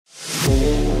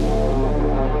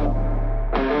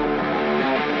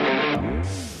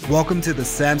Welcome to the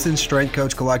Samson Strength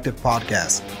Coach Collective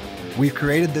podcast. We've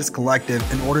created this collective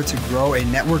in order to grow a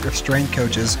network of strength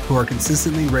coaches who are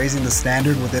consistently raising the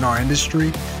standard within our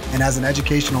industry and as an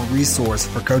educational resource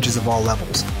for coaches of all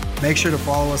levels. Make sure to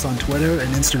follow us on Twitter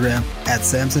and Instagram at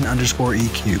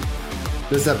Samson_EQ.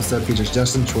 This episode features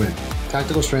Justin Schwinn,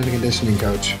 tactical strength and conditioning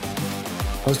coach,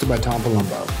 hosted by Tom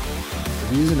Palumbo.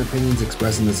 The views and opinions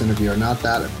expressed in this interview are not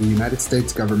that of the United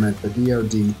States government, the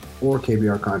DoD, or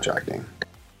KBR Contracting.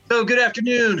 So good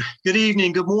afternoon, good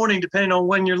evening, good morning, depending on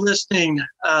when you're listening.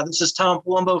 This is Tom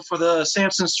Palumbo for the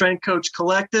Samson Strength Coach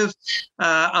Collective.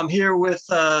 I'm here with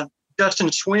Justin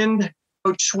Schwinn,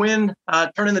 Coach Schwinn,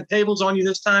 turning the tables on you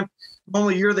this time.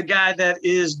 Normally you're the guy that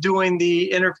is doing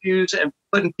the interviews and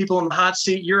putting people in the hot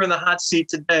seat. You're in the hot seat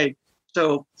today.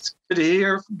 So good to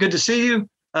hear, good to see you.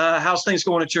 How's things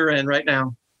going at your end right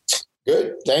now?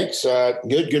 Good, thanks.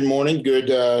 Good morning. Good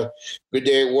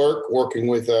day at work, working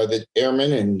with the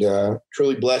airmen, and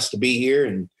truly blessed to be here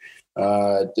and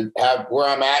to have where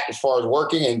I'm at as far as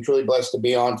working, and truly blessed to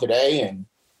be on today. And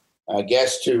I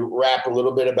guess to wrap a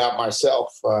little bit about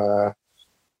myself.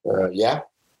 Yeah,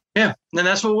 and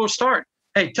that's where we'll start.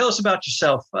 Hey, tell us about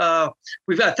yourself. I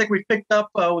think we've picked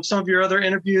up with some of your other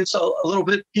interviews a little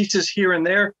bit pieces here and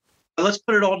there. Let's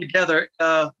put it all together.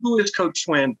 Who is Coach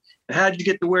Schwinn? How did you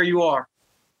get to where you are?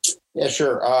 Yeah,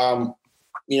 sure.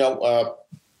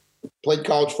 Played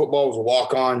college football, was a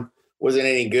walk-on, wasn't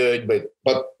any good,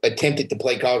 but attempted to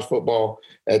play college football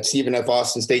at Stephen F.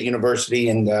 Austin State University.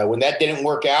 And when that didn't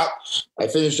work out, I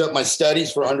finished up my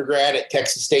studies for undergrad at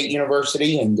Texas State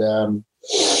University. And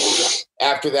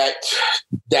after that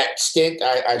stint,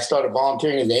 I started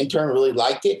volunteering as an intern, really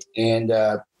liked it, and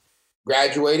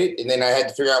graduated. And then I had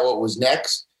to figure out what was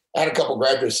next. I had a couple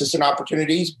graduate assistant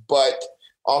opportunities, but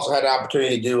also had an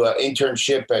opportunity to do an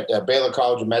internship at Baylor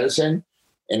College of Medicine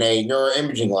in a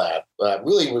neuroimaging lab.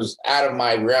 Really was out of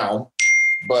my realm,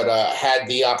 but had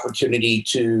the opportunity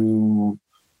to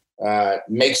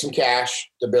make some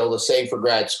cash to be able to save for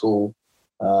grad school,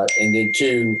 and then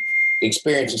to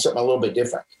experiencing something a little bit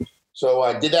different. So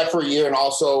I did that for a year, and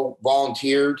also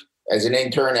volunteered as an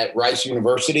intern at Rice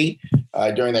University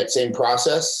during that same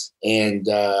process. And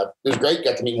it was great.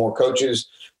 Got to meet more coaches.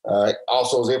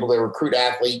 Also was able to recruit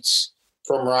athletes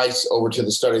from Rice over to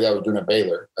the study that I was doing at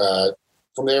Baylor.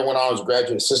 From there, went on as a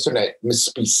graduate assistant at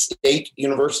Mississippi State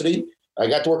University. I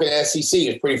got to work at the SEC. It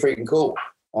was pretty freaking cool.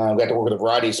 I got to work with a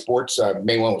variety of sports.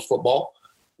 Main one was football.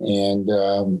 And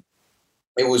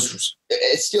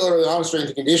it's still early on strength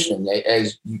and conditioning,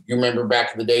 as you remember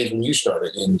back in the days when you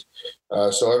started. And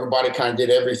so everybody kind of did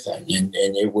everything. And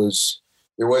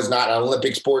there was not an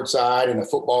Olympic sports side and a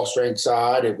football strength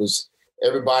side. It was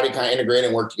everybody kind of integrated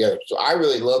and worked together. So I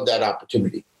really loved that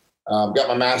opportunity. Got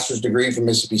my master's degree from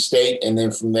Mississippi State. And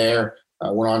then from there,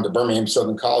 went on to Birmingham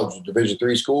Southern College, a Division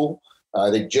III school.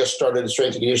 They just started a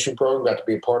strength and conditioning program, got to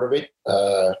be a part of it.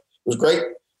 It was great.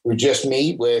 It was just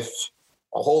me with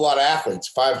a whole lot of athletes,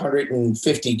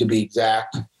 550 to be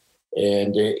exact,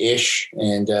 and ish.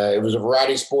 And it was a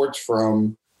variety of sports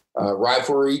from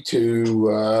riflery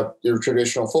to your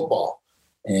traditional football.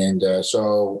 And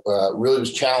so really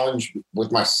was challenged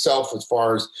with myself as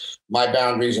far as my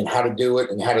boundaries and how to do it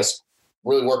and how to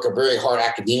really work a very hard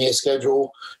academia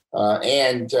schedule.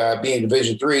 And being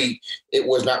Division III, it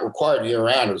was not required year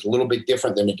round. It was a little bit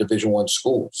different than a Division I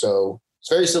school. So it's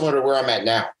very similar to where I'm at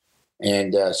now.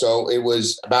 And so it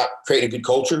was about creating a good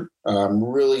culture,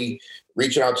 really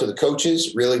reaching out to the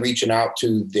coaches, really reaching out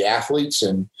to the athletes,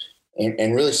 and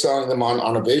really selling them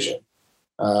on a vision.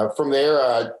 From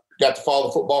there, got to follow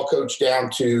the football coach down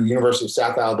to University of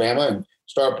South Alabama and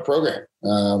start up the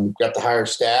program. Got to hire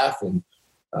staff and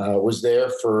was there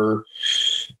for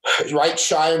right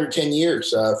shy under 10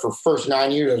 years. For first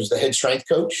 9 years, I was the head strength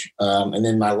coach. And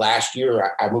then my last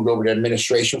year, I moved over to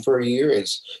administration for a year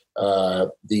as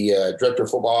the director of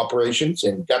football operations,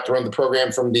 and got to run the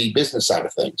program from the business side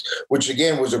of things, which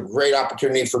again was a great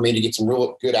opportunity for me to get some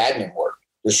real good admin work,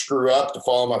 to screw up, to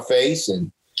fall on my face,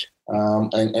 and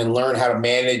learn how to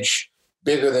manage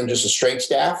bigger than just a strength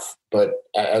staff, but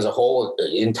as a whole,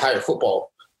 entire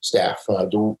football staff,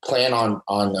 to plan on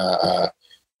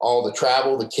all the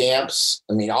travel, the camps.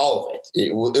 I mean, all of it.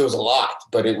 It was a lot,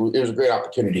 but it was a great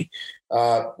opportunity.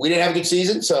 We didn't have a good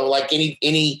season, so like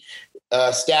any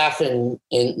staff in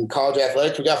college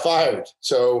athletics, we got fired.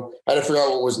 So I had to figure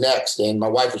out what was next. And my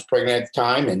wife was pregnant at the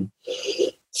time, and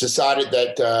decided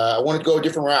that I wanted to go a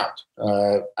different route.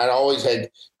 I'd always had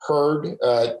heard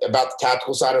about the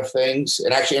tactical side of things,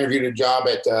 and actually interviewed a job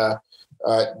at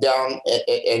down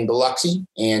in Biloxi,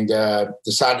 and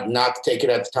decided not to take it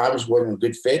at the time. It wasn't a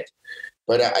good fit.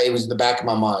 but it was in the back of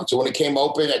my mind. So when it came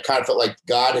open, I kind of felt like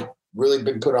God had really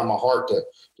been put on my heart to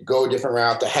go a different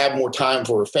route, to have more time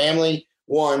for a family,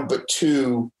 one, but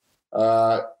two,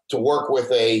 to work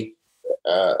with a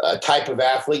type of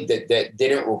athlete that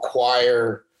didn't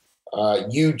require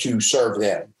you to serve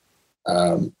them.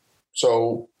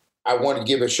 So I wanted to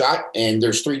give it a shot, and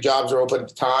there's 3 jobs that are open at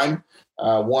the time.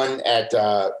 One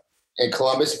in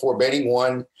Columbus, Fort Benning,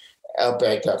 one up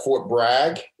at Fort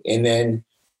Bragg, and then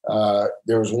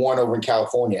there was one over in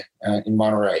California in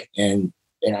Monterey. And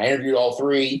I interviewed all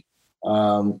 3.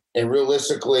 And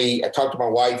realistically, I talked to my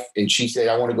wife, and she said,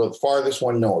 I want to go the farthest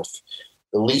one north,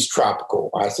 the least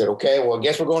tropical. I said, okay, well, I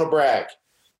guess we're going to Bragg.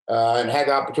 And had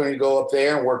the opportunity to go up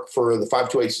there and work for the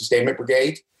 528 Sustainment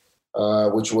Brigade,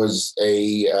 which was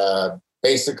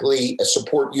basically a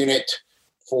support unit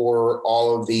for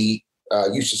all of the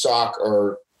USASOC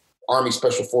or Army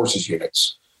Special Forces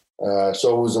units.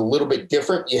 So it was a little bit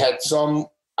different. You had some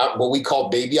what we call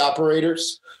baby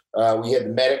operators. We had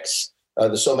the medics, the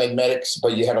SOMAD medics,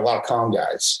 but you had a lot of comm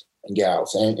guys and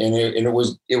gals, and it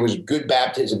was good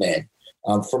baptism in.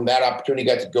 From that opportunity,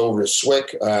 got to go over to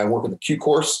SWCC and work in the Q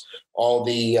course. All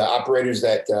the operators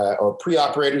that or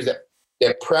pre-operators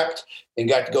that prepped and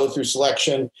got to go through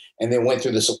selection, and then went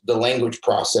through the language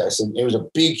process. And it was a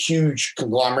big, huge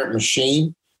conglomerate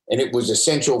machine, and it was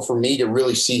essential for me to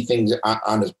really see things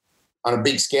on a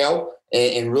big scale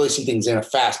and really see things in a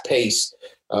fast pace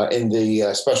in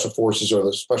the Special Forces or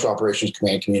the Special Operations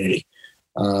Command community.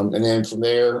 And then from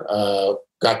there,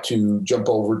 got to jump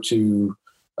over to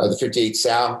the 58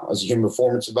 SAL as a human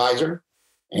performance advisor.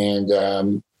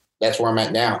 And that's where I'm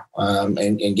at now,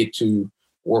 and get to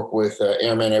work with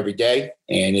airmen every day.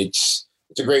 And it's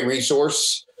a great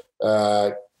resource,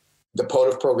 the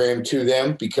POTF program to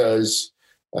them, because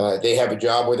they have a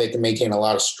job where they can maintain a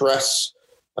lot of stress,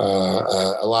 a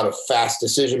lot of fast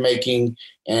decision-making,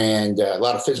 and a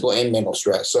lot of physical and mental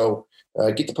stress. So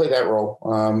get to play that role.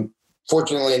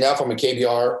 Fortunately enough, I'm a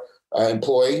KBR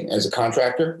employee as a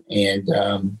contractor,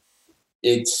 and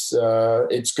it's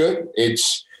good.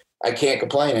 I can't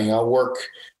complain. I work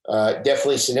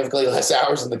definitely significantly less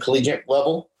hours than the collegiate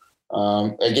level.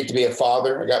 I get to be a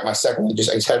father. I got my second one. I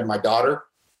just had my daughter,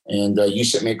 and you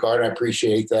sent me a card, and I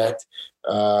appreciate that.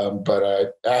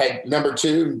 But I had number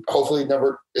 2. Hopefully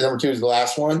number 2 is the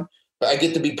last one. But I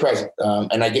get to be present,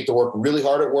 and I get to work really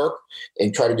hard at work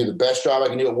and try to do the best job I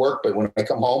can do at work. But when I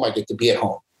come home, I get to be at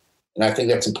home. And I think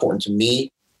that's important to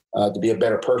me, to be a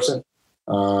better person,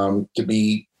 to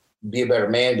be a better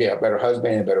man, be a better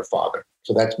husband, and a better father.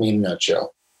 So that's me in a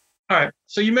nutshell. All right.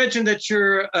 So you mentioned that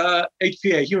you're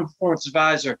HPA, Human Performance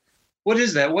Advisor. What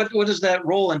is that? What does that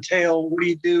role entail? What do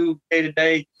you do day to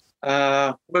day?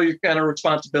 What are your kind of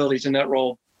responsibilities in that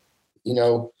role?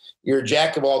 You're a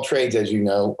jack of all trades, as you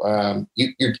know.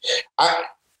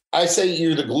 I say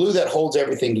you're the glue that holds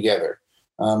everything together.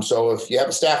 So if you have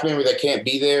a staff member that can't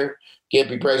be there, can't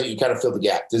be present, you kind of fill the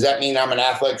gap. Does that mean I'm an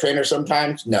athletic trainer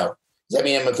sometimes? No. Does that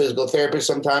mean I'm a physical therapist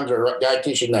sometimes or a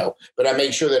dietitian? No. But I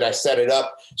make sure that I set it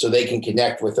up so they can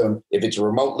connect with them. If it's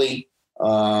remotely,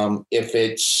 if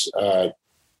it's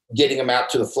getting them out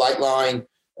to the flight line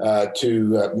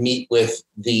to meet with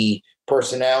the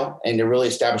personnel and to really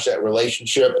establish that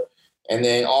relationship. And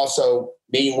then also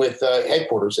meeting with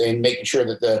headquarters and making sure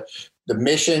that the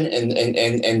mission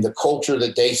and the culture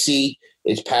that they see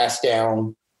is passed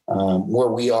down where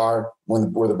we are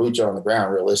where the boots are on the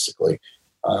ground, realistically.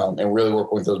 And really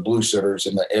work with those blue sitters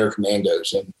and the air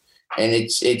commandos. And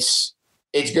it's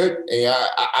good.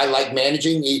 I like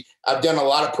managing. I've done a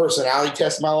lot of personality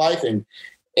tests in my life, and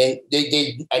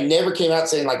I never came out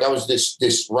saying like I was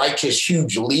this righteous,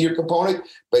 huge leader component,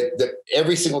 but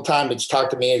every single time it's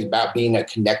talked to me is about being a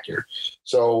connector.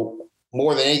 So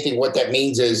more than anything, what that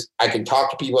means is I can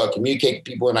talk to people, I communicate with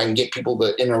people, and I can get people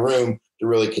in a room to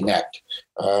really connect.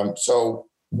 So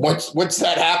once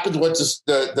that happens, once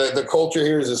the culture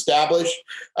here is established,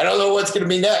 I don't know what's going to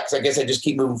be next. I guess I just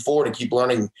keep moving forward and keep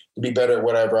learning to be better at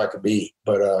whatever I could be.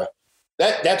 But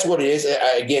that's what it is.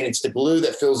 Again, it's the glue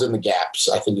that fills in the gaps,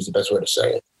 I think is the best way to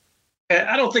say it.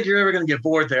 I don't think you're ever going to get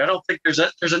bored there. I don't think there's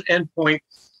an end point.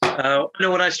 I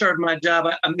know when I started my job,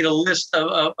 I made a list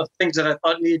of things that I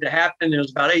thought needed to happen. It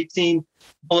was about 18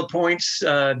 bullet points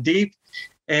deep.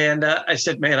 And I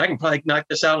said, man, I can probably knock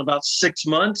this out in about 6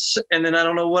 months. And then I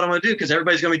don't know what I'm going to do because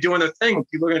everybody's going to be doing their thing.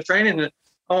 People are going to train and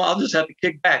I'll just have to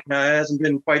kick back. Now, it hasn't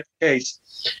been quite the case.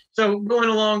 So going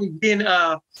along, you've been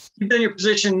in your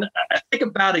position, I think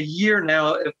about a year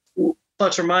now,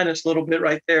 plus or minus a little bit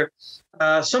right there.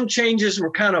 Some changes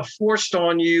were kind of forced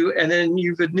on you, and then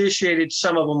you've initiated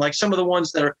some of them, like some of the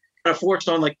ones that are kind of forced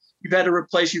on, like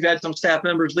you've had some staff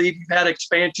members leave, you've had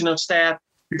expansion of staff,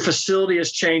 your facility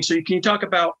has changed. So can you talk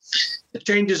about the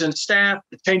changes in staff,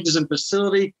 the changes in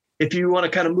facility, if you want to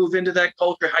kind of move into that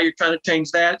culture, how you're trying to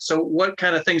change that? So what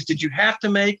kind of things did you have to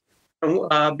make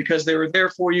because they were there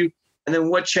for you? And then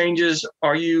what changes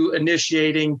are you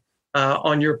initiating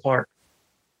on your part?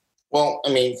 Well,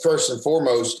 I mean, first and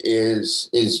foremost is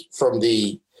from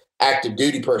the active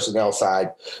duty personnel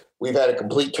side, we've had a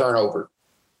complete turnover.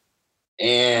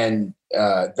 And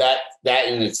that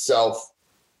in itself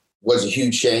was a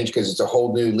huge change because it's a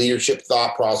whole new leadership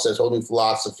thought process, whole new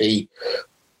philosophy.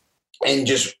 And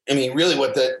just, I mean, really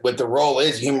what the role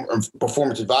is, human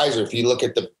performance advisor, if you look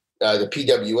at the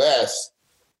PWS,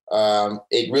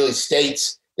 it really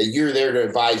states that you're there to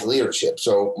advise leadership.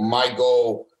 So my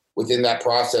goal within that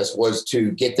process was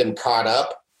to get them caught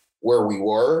up where we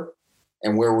were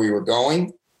and where we were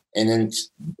going, and then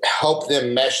help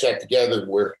them mesh that together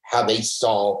where how they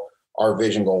saw our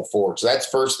vision going forward. So that's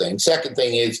first thing. Second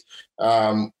thing is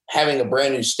having a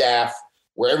brand new staff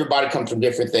where everybody comes from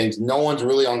different things. No one's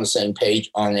really on the same page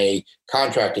on a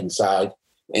contracting side,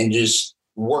 and just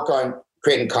work on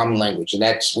creating common language. And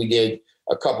we did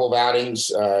a couple of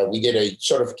outings. We did a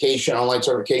online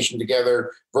certification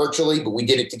together virtually, but we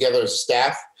did it together as a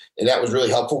staff. And that was really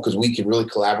helpful because we could really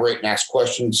collaborate and ask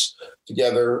questions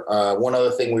together. One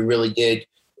other thing we really did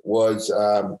was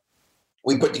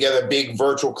we put together a big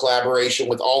virtual collaboration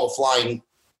with all the flying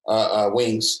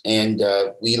wings, and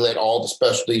we let all the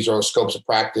specialties or scopes of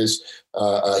practice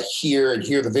hear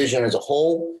the vision as a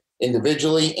whole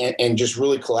individually, and just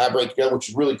really collaborate together, which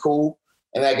is really cool.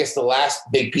 And I guess the last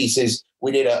big piece is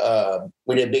we did a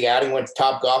big outing, went to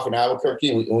Top Golf in Albuquerque,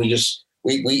 and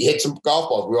we hit some golf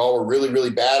balls. We all were really, really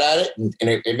bad at it, and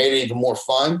it made it even more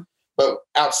fun. But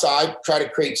outside, try to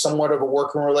create somewhat of a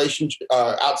working relationship,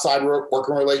 outside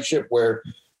working relationship where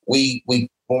we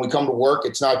when we come to work,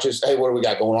 it's not just, hey, what do we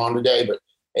got going on today? But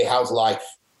hey, how's life?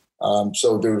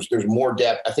 So there's more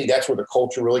depth. I think that's where the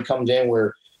culture really comes in,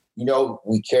 where,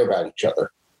 we care about each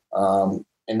other.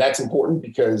 And that's important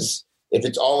because if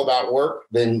it's all about work,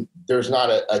 then there's not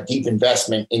a deep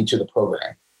investment into the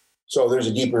program. So there's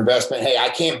a deeper investment. Hey, I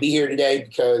can't be here today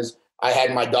because I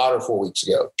had my daughter 4 weeks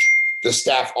ago. The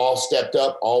staff all stepped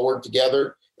up, all worked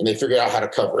together, and they figured out how to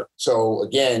cover it. So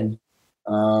again,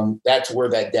 that's where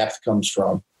that depth comes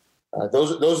from.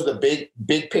 Those are the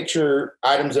big picture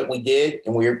items that we did,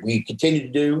 and we continue to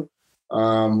do.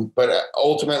 But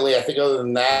ultimately, I think other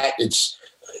than that, it's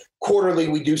quarterly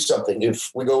we do something.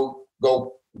 If we go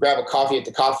grab a coffee at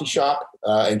the coffee shop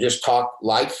and just talk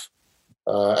life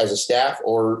as a staff,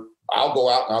 or I'll go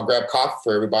out and I'll grab coffee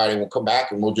for everybody, and we'll come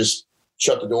back and we'll just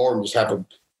shut the door and just have a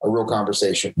real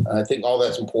conversation. I think all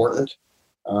that's important,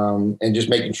 and just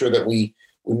making sure that we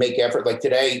make effort. Like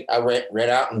today, I ran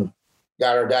out and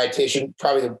got our dietitian.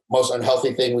 Probably the most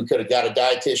unhealthy thing we could have got, a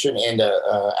dietitian and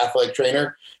a athletic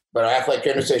trainer. But our athletic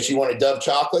trainer said she wanted Dove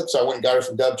chocolate, so I went and got her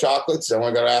some Dove chocolates. So I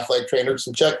went and got our athletic trainer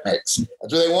some Chex Mix.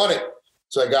 That's what they wanted.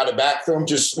 So I got it back from them.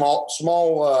 Just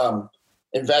small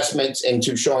investments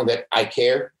into showing that I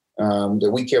care, that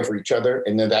we care for each other,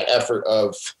 and then that effort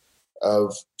of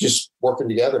just working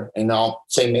together and all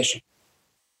same mission.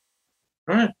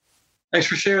 All right. Thanks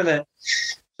for sharing that.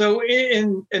 So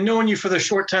in knowing you for the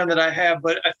short time that I have,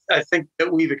 but I think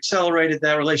that we've accelerated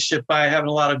that relationship by having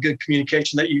a lot of good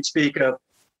communication that you speak of.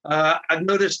 I've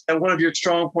noticed that one of your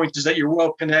strong points is that you're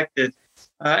well connected.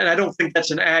 And I don't think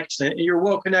that's an accident. You're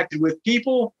well connected with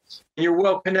people, and you're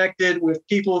well connected with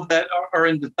people that are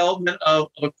in development of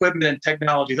equipment and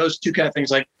technology. Those two kind of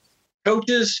things, like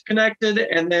coaches connected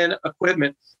and then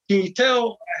equipment. Can you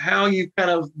tell how you've kind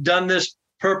of done this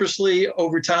purposely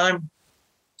over time?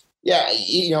 Yeah,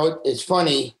 it's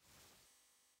funny.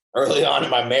 Early on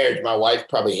in my marriage, my wife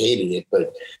probably hated it,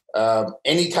 but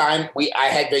anytime I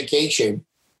had vacation,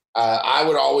 I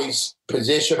would always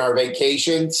position our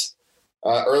vacations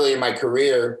early in my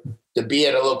career to be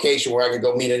at a location where I could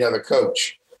go meet another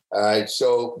coach.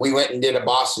 So we went and did a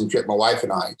Boston trip, my wife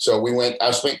and I. So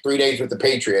I spent 3 days with the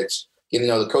Patriots, getting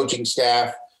to know the coaching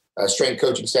staff, strength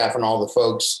coaching staff, and all the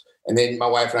folks. And then my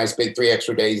wife and I spent 3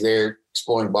 extra days there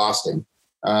exploring Boston.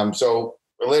 So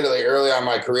literally early on in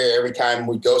my career, every time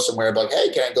we'd go somewhere, I'd be like, hey,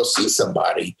 can I go see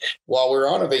somebody while we're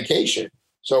on a vacation?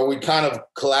 So we kind of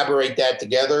collaborate that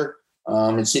together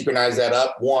and synchronize that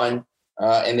up, one.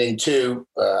 And then two,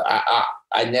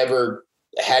 I never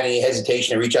had any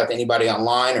hesitation to reach out to anybody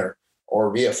online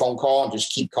or via phone call, and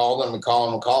just keep calling them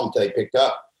until they picked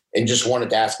up, and just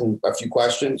wanted to ask them a few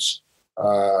questions,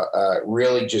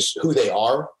 really just who they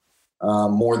are,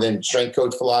 more than strength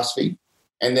coach philosophy.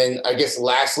 And then I guess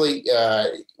lastly,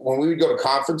 when we would go to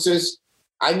conferences,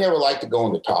 I never liked to go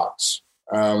into talks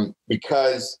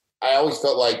because I always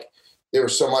felt like there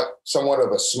was somewhat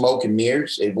of a smoke and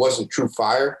mirrors. It wasn't true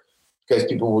fire because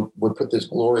people would put this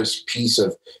glorious piece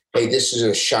of, hey, this is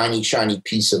a shiny, shiny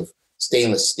piece of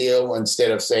stainless steel,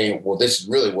 instead of saying, well, this is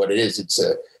really what it is.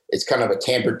 It's kind of a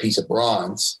tampered piece of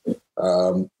bronze.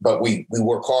 But we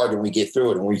work hard and we get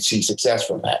through it and we see success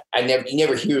from that. You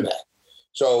never hear that.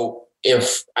 So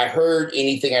if I heard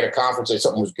anything at a conference that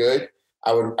something was good,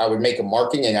 I would make a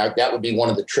marking, and that would be one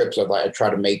of the trips I'd try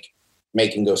to make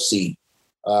and go see.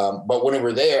 But when we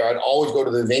were there, I'd always go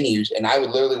to the venues, and I would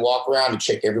literally walk around and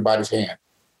shake everybody's hand.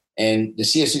 And the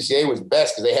CSCCA was the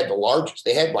best because they had the largest.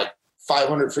 They had like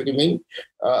 500 freaking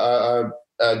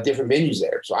different venues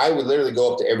there. So I would literally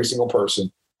go up to every single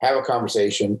person, have a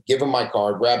conversation, give them my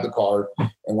card, grab the card.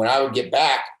 And when I would get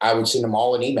back, I would send them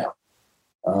all an email.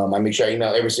 I make sure I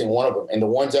email every single one of them. And the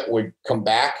ones that would come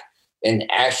back and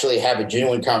actually have a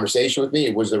genuine conversation with me,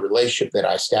 it was the relationship that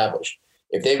I established.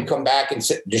 If they would come back and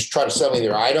just try to sell me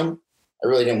their item, I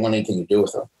really didn't want anything to do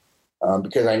with them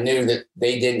because I knew that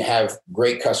they didn't have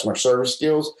great customer service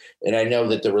skills. And I know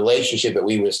that the relationship that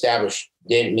we would establish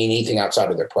didn't mean anything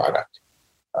outside of their product.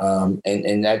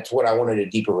 And that's what I wanted, a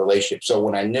deeper relationship. So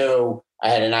when I know I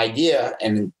had an idea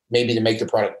and maybe to make the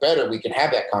product better, we can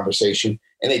have that conversation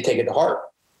and they take it to heart.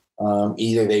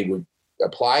 Either they would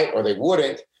apply it or they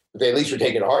wouldn't, but they at least would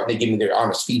take it to heart and they give me their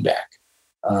honest feedback.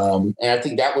 And I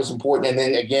think that was important. And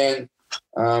then again,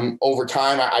 over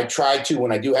time, I try to,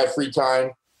 when I do have free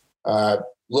time,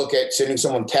 look at sending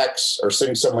someone texts or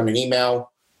sending someone an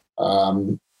email,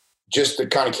 just to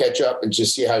kind of catch up and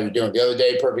just see how you're doing. The other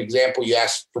day, perfect example, you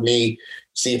asked for me,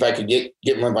 see if I could get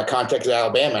one of my contacts in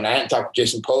Alabama. And I hadn't talked to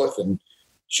Jason Poeth in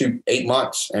 8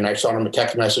 months. And I saw him a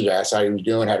text message. I asked how he was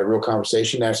doing, had a real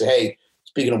conversation. And I said, hey,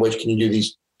 speaking of which, can you do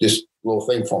this little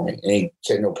thing for me? And he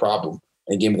said, no problem.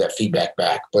 And gave me that feedback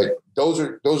back. But those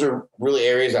are really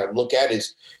areas I look at,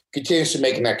 is continuously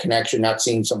making that connection, not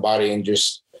seeing somebody and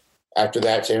just after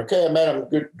that saying, okay, I met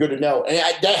him, good to know. And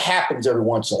that happens every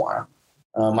once in a while.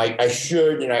 I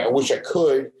should, I wish I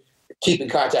could keep in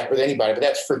contact with anybody, but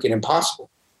that's freaking impossible.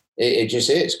 It just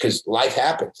is, because life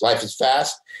happens. Life is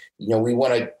fast. We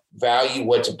want to value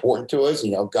what's important to us,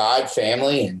 God,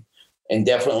 family, and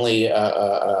definitely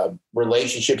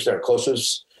relationships that are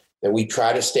closest that we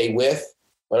try to stay with.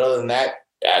 But other than that,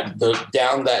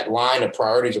 down that line of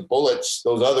priorities of bullets,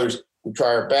 those others, we try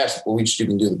our best, but we just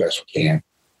can do the best we can.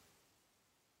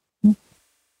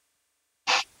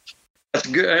 That's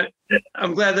good.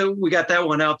 I'm glad that we got that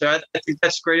one out there. I think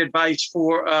that's great advice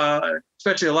for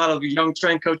especially a lot of young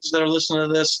strength coaches that are listening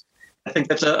to this. I think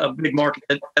that's a big market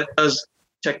that does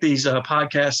check these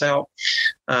podcasts out.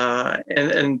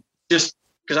 And just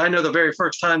because I know the very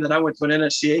first time that I went to an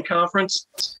NSCA conference,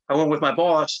 I went with my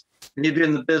boss, and he'd been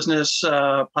in the business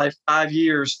probably 5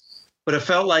 years, but it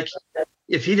felt like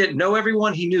if he didn't know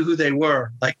everyone, he knew who they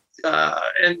were.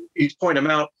 And he'd point them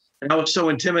out, and I was so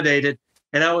intimidated.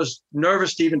 And I was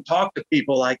nervous to even talk to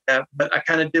people like that, but I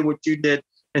kind of did what you did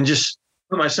and just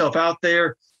put myself out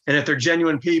there. And if they're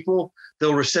genuine people,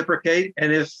 they'll reciprocate.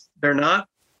 And if they're not,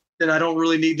 then I don't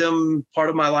really need them part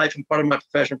of my life and part of my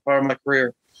profession, part of my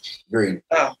career. Great.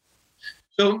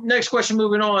 So next question,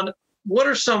 moving on. What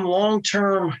are some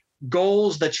long-term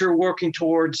goals that you're working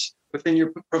towards within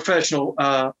your professional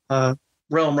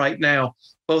realm right now,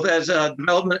 both as a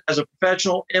development as a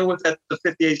professional and with the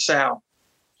 58 South?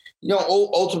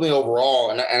 Ultimately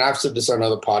overall, and I've said this on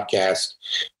other podcasts,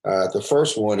 the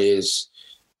first one is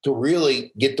to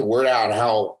really get the word out on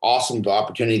how awesome the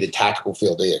opportunity the tactical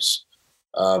field is.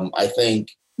 I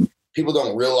think people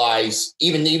don't realize,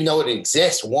 even though it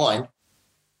exists, one,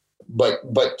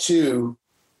 but two,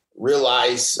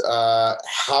 realize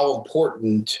how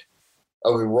important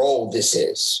of a role this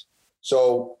is.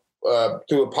 So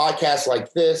through a podcast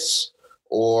like this,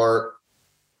 or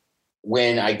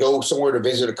when I go somewhere to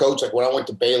visit a coach, like when I went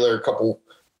to Baylor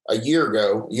a year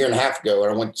and a half ago,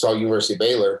 and I went to saw University of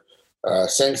Baylor,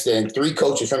 since then, 3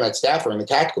 coaches from that staff are in the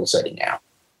tactical setting now.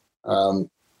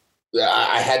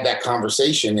 I had that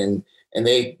conversation, and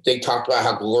they talked about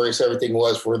how glorious everything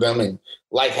was for them, and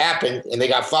life happened, and they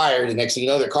got fired. And next thing you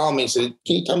know, they're calling me and said,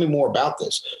 "Can you tell me more about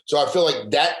this?" So I feel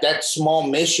like that small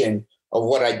mission of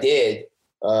what I did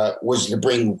was to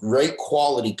bring great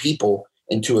quality people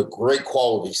into a great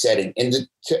quality setting and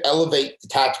to elevate the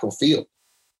tactical field,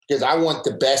 because I want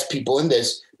the best people in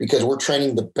this, because we're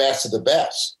training the best of the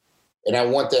best. And I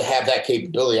want to have that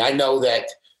capability. I know that,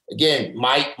 again,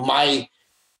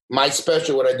 my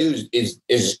special, what I do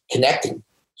is connecting.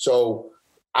 So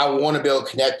I want to be able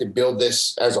to connect and build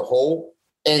this as a whole.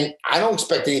 And I don't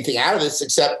expect anything out of this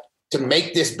except to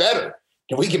make this better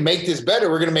if we can make this better,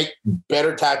 we're going to make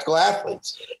better tactical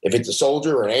athletes. If it's a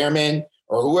soldier or an airman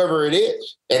or whoever it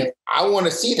is. And I want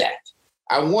to see that.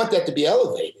 I want that to be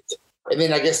elevated. And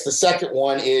then I guess the second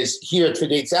one is here at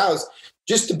 58 South,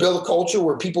 just to build a culture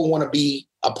where people want to be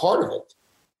a part of it.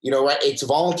 Right? It's a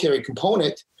voluntary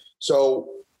component. So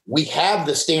we have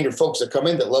the standard folks that come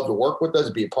in that love to work with us,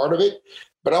 be a part of it.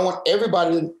 But I want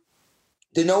everybody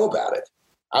to know about it.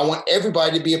 I want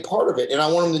everybody to be a part of it. And I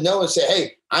want them to know and say,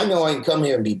 hey, I know I can come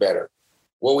here and be better.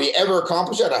 Will we ever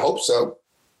accomplish that? I hope so.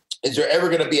 Is there ever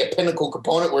going to be a pinnacle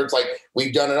component where it's like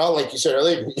we've done it all, like you said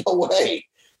earlier? No way.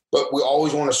 But we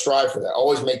always want to strive for that.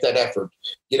 Always make that effort.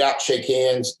 Get out, shake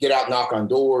hands, get out, knock on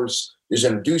doors. Just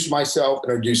introduce myself,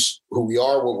 introduce who we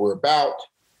are, what we're about,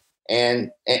 and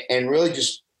really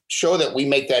just show that we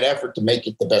make that effort to make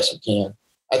it the best we can.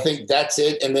 I think that's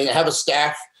it. And then have a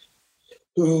staff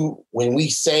who, when we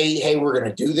say, hey, we're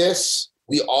going to do this,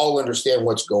 we all understand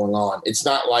what's going on. It's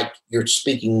not like you're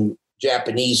speaking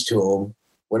Japanese to them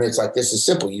when it's like, this is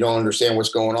simple. You don't understand what's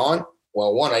going on.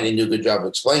 Well, one, I didn't do a good job of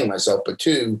explaining myself, but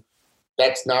two,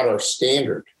 that's not our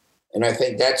standard. And I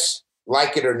think that's,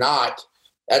 like it or not,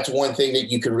 that's one thing that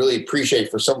you can really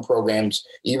appreciate for some programs,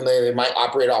 even though they might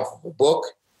operate off of a book.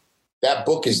 That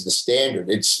book is the standard.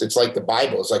 It's like the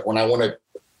Bible. It's like when I want to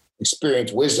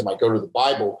experience wisdom, I go to the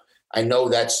Bible. I know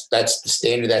that's the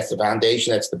standard, that's the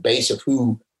foundation, that's the base of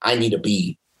who I need to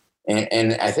be.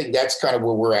 And I think that's kind of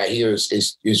where we're at here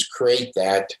is create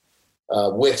that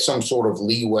with some sort of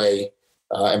leeway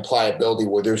and pliability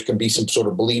where there can be some sort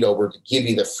of bleed over to give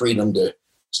you the freedom to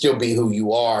still be who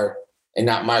you are and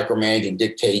not micromanage and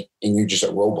dictate and you're just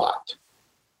a robot.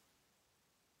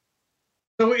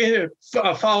 So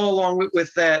follow along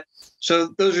with that. So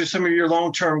those are some of your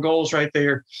long-term goals right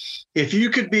there. If you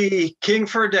could be king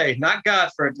for a day, not God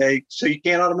for a day, so you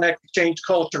can't automatically change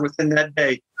culture within that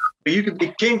day, but you could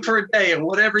be king for a day, and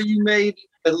whatever you made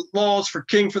the laws for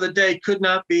king for the day could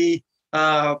not be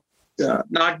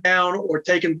knocked down or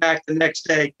taken back the next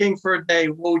day. King for a day,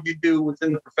 what would you do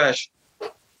within the profession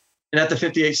and at the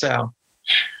 58 South?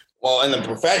 Well, in the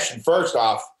profession, first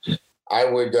off, I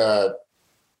would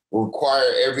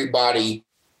require everybody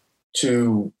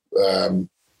to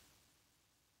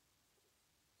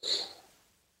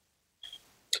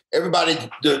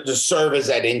serve as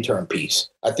that intern piece.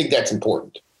 I think that's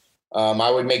important. I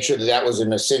would make sure that was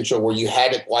an essential where you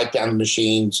had to wipe down the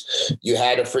machines, you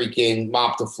had to freaking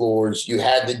mop the floors, you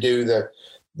had to do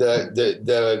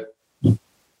the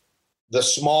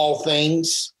small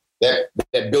things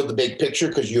that build the big picture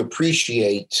because you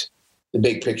appreciate the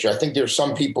big picture. I think there's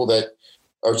some people that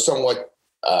are somewhat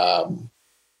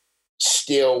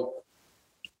still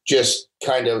just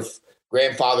kind of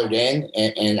grandfathered in.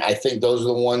 And I think those are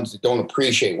the ones that don't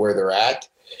appreciate where they're at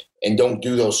and don't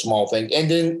do those small things. And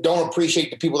then don't appreciate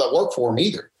the people that work for them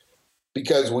either.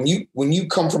 Because when you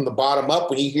come from the bottom up,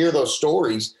 when you hear those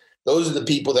stories, those are the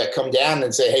people that come down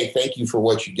and say, hey, thank you for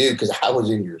what you do because I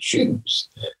was in your shoes.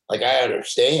 Like, I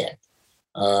understand.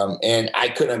 And I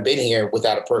couldn't have been here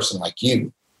without a person like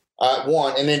you.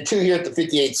 One. And then two, here at the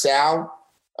 58 South,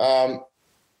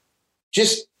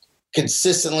 just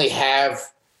consistently have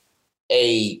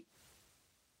a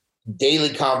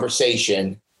daily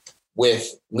conversation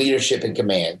with leadership and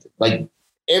command. Like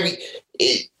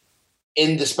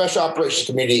in the special operations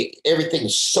community, everything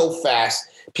is so fast.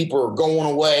 People are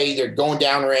going away. They're going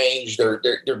downrange.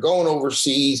 They're going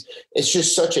overseas. It's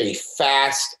just such a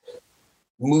fast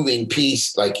moving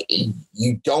piece. Like you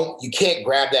can't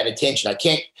grab that attention. I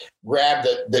can't grab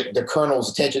the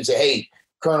colonel's attention and say, hey,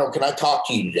 Colonel, can I talk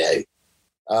to you today?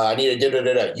 I need a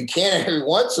da-da-da-da. You can every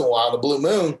once in a while, the blue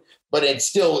moon, but it's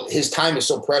still, his time is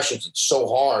so precious. It's so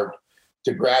hard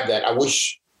to grab that. I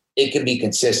wish it could be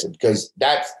consistent because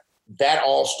that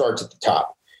all starts at the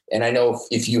top. And I know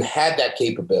if you had that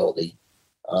capability,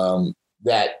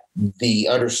 that the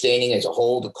understanding as a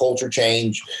whole, the culture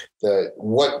change,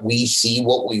 what we see,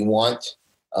 what we want,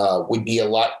 would be a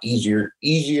lot easier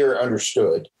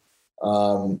understood.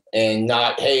 And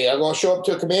not, hey, I'm going to show up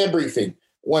to a command briefing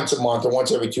once a month or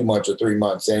once every 2 months or 3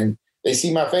 months. And they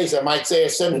see my face. I might say a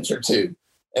sentence or two.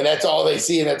 And that's all they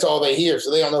see and that's all they hear. So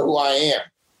they don't know who I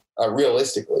am,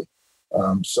 realistically.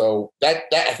 So that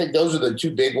I think those are the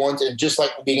two big ones. And just like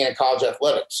being in college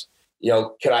athletics,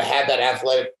 could I have that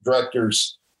athletic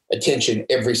director's attention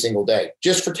every single day,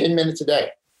 just for 10 minutes a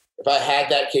day? If I had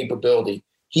that capability,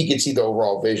 he could see the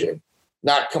overall vision,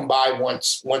 not come by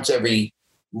once every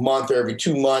month or every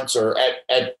 2 months or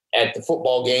at the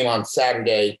football game on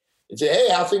Saturday and say, hey,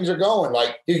 how things are going?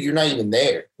 Like, dude, you're not even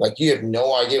there. Like, you have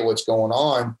no idea what's going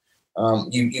on.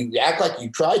 You act like you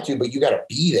try to, but you got to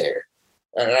be there.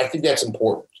 And I think that's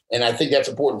important. And I think that's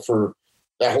important for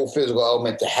that whole physical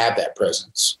element to have that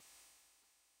presence.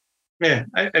 Yeah,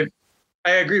 I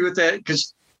agree with that,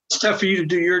 because it's tough for you to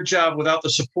do your job without the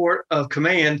support of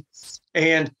command.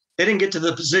 And they didn't get to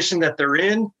the position that they're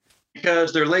in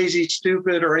because they're lazy,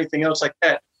 stupid, or anything else like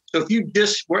that. So if you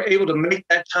just were able to make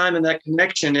that time and that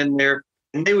connection in there,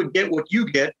 and they would get what you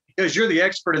get because you're the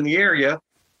expert in the area,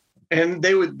 and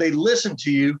they listen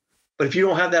to you. But if you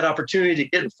don't have that opportunity to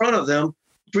get in front of them,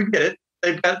 we get it.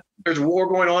 There's a war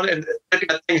going on and they've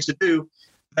got things to do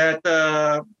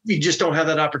that you just don't have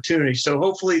that opportunity. So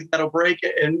hopefully that'll break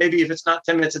it. And maybe if it's not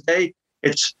 10 minutes a day,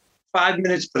 it's 5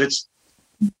 minutes, but it's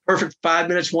perfect 5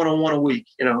 minutes one-on-one a week,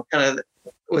 kind of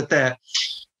with that.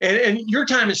 And your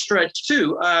time is stretched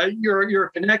too. You're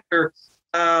a connector,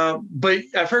 but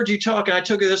I've heard you talk, and I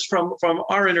took this from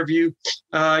our interview.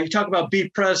 You talk about be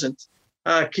present.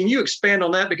 Can you expand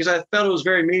on that? Because I felt it was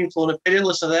very meaningful. And if they didn't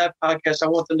listen to that podcast, I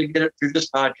want them to get it through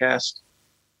this podcast.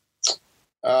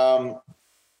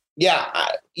 Yeah,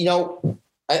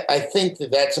 I think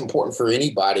that's important for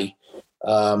anybody.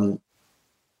 For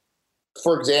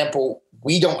example,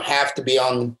 we don't have to be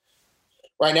on.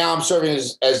 Right now, I'm serving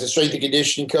as the strength and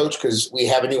conditioning coach because we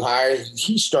have a new hire.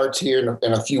 He starts here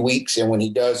in a few weeks, and when he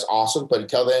does, awesome. But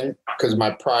until then, because of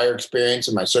my prior experience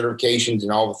and my certifications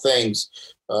and all the things,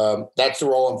 that's the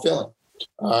role I'm filling.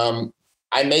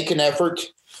 I make an effort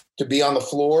to be on the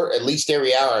floor at least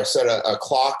every hour. I set a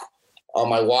clock on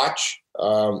my watch,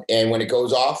 and when it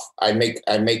goes off, I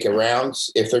make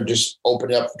rounds. If they're just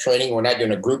opening up for training, we're not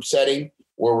doing a group setting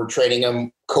where we're training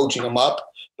them, coaching them up.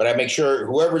 But I make sure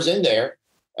whoever's in there,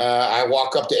 I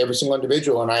walk up to every single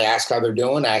individual and I ask how they're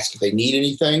doing, ask if they need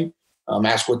anything,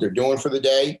 ask what they're doing for the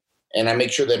day. And I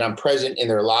make sure that I'm present in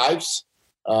their lives.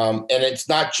 And it's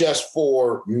not just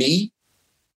for me,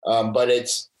 but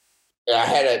I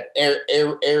had an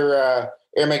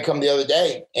airman come the other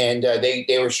day, and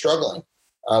they were struggling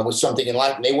with something in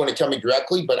life. And they wouldn't tell me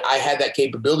directly, but I had that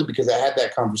capability because I had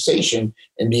that conversation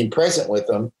and being present with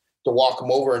them to walk them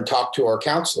over and talk to our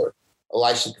counselor, a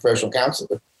licensed professional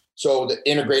counselor. So to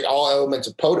integrate all elements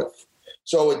of POTFF.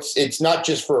 So it's not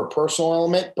just for a personal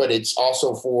element, but it's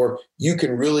also for you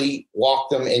can really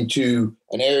walk them into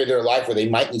an area of their life where they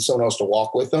might need someone else to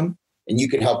walk with them, and you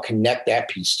can help connect that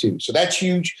piece too. So that's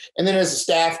huge. And then as a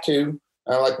staff too,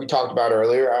 like we talked about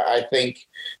earlier, I think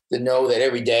to know that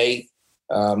every day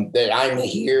that I'm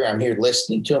here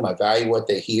listening to them. I value what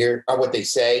they hear or what they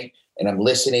say, and I'm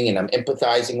listening and I'm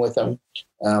empathizing with them.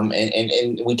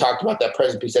 And we talked about that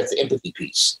present piece. That's the empathy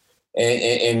piece,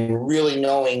 and really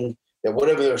knowing that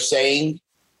whatever they're saying,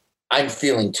 I'm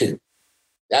feeling too.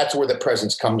 That's where the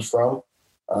presence comes from.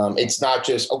 It's not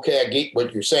just, okay, I get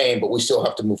what you're saying, but we still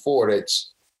have to move forward.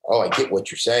 It's, I get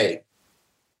what you're saying.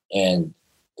 And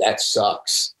that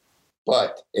sucks.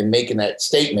 But in making that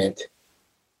statement,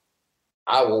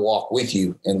 I will walk with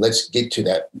you and let's get to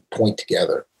that point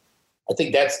together. I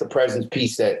think that's the presence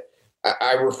piece that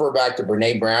I refer back to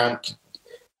Brené Brown.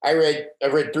 I've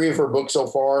read 3 of her books so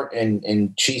far,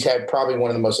 and she's had probably one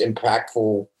of the most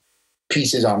impactful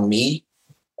pieces on me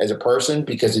as a person,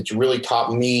 because it's really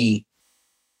taught me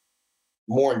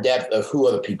more in depth of who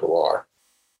other people are.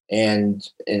 And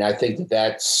I think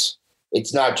that's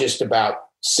it's not just about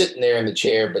sitting there in the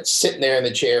chair, but sitting there in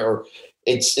the chair, or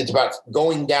it's about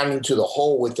going down into the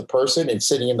hole with the person and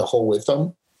sitting in the hole with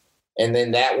them. And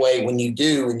then that way, when you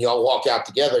do and y'all walk out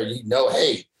together, you know,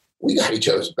 hey, we got each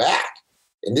other's back.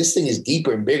 And this thing is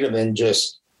deeper and bigger than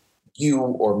just you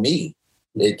or me.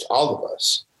 It's all of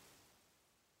us.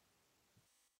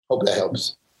 Hope that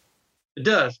helps. It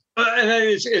does. And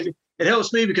it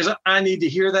helps me because I need to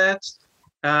hear that.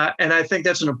 And I think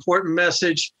that's an important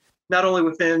message, not only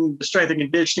within the strength and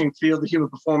conditioning field, the human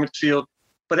performance field,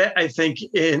 but I think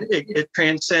it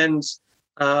transcends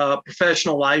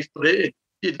professional life. But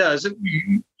it does.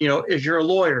 You know, if you're a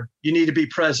lawyer, you need to be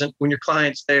present when your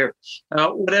client's there.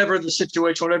 Whatever the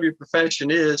situation, whatever your profession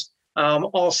is.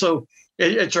 Also,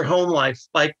 it's your home life.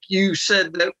 Like you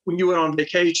said that when you went on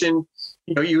vacation,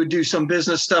 you know, you would do some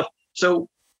business stuff. So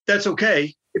that's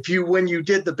okay. When you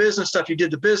did the business stuff, you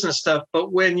did the business stuff.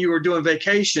 But when you were doing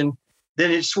vacation, then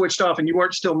it switched off and you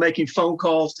weren't still making phone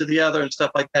calls to the other and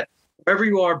stuff like that. Wherever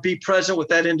you are, be present with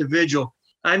that individual.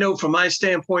 I know from my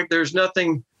standpoint, there's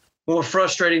nothing more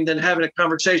frustrating than having a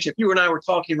conversation. If you and I were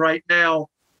talking right now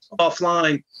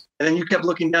offline, and then you kept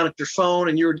looking down at your phone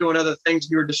and you were doing other things,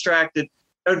 you were distracted,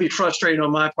 that would be frustrating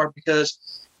on my part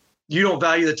because you don't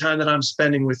value the time that I'm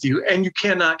spending with you, and you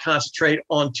cannot concentrate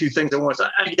on 2 things at once.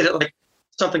 I get it. Like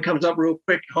something comes up real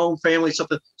quick, home, family,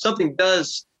 something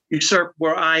does usurp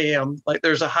where I am. Like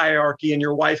there's a hierarchy and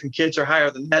your wife and kids are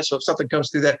higher than that. So if something comes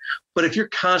through that, but if you're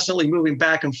constantly moving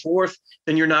back and forth,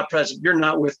 then you're not present. You're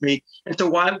not with me. And so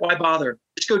why bother?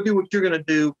 Just go do what you're going to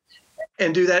do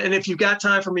and do that. And if you've got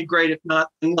time for me, great. If not,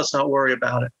 then let's not worry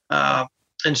about it.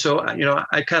 And so,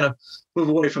 I kind of move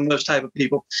away from those type of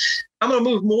people. I'm going to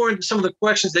move more into some of the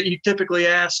questions that you typically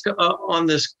ask on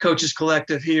this Coaches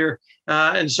Collective here.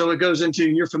 And so it goes into,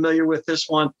 you're familiar with this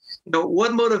one,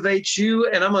 what motivates you?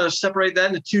 And I'm going to separate that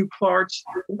into two parts.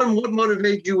 One, what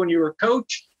motivated you when you were a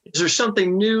coach? Is there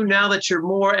something new now that you're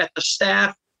more at the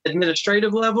staff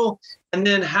administrative level? And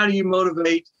then how do you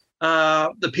motivate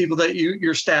the people that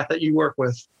your staff that you work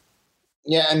with?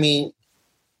 Yeah, I mean,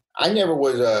 I never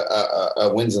was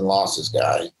a wins and losses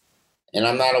guy, and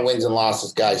I'm not a wins and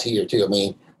losses guy here too. I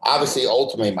mean, obviously,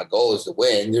 ultimately, my goal is to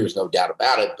win. There's no doubt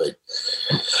about it. But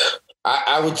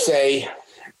I would say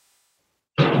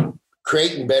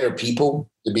creating better people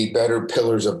to be better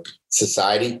pillars of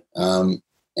society. Why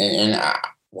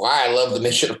I love the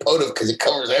mission of POTUS, because it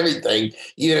covers everything.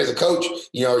 Even as a coach,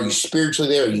 are you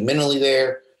spiritually there? Are you mentally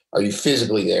there? Are you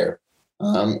physically there?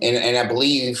 And I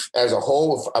believe as a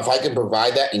whole, if I can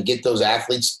provide that and get those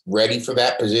athletes ready for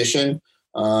that position,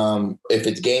 if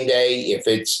it's game day, if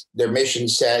it's their mission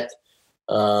set,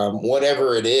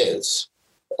 whatever it is,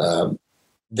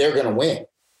 they're going to win.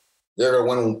 They're going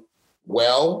to win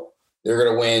well. They're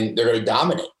going to win. They're going to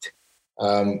dominate.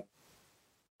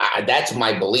 That's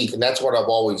my belief. And that's what I've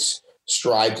always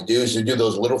strived to do, is to do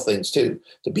those little things too,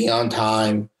 to be on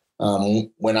time.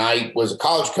 When I was a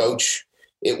college coach,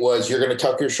 it was, you're going to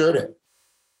tuck your shirt in.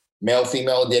 Male,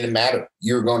 female, it didn't matter.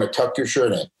 You're going to tuck your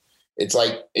shirt in. It's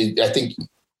like, I think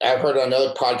I've heard on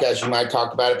another podcast, you might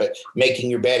talk about it, but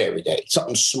making your bed every day.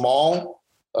 Something small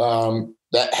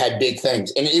that had big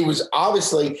things. And it was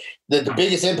obviously the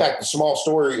biggest impact, the small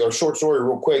story or short story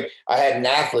real quick. I had an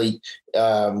athlete.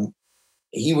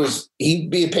 He'd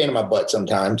be a pain in my butt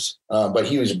sometimes, but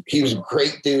he was a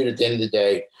great dude at the end of the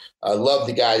day. I loved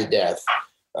the guy to death.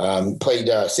 Played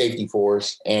safety for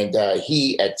us, and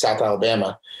he at South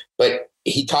Alabama. But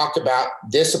he talked about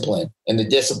discipline, and the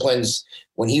disciplines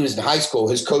when he was in high school.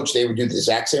 His coach, they would do the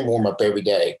exact same warm up every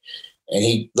day, and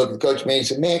he looked at Coach May and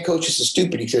said, "Man, Coach, this is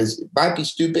stupid." He says, "It might be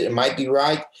stupid, it might be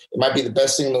right, it might be the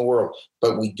best thing in the world,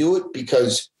 but we do it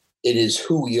because it is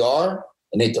who we are,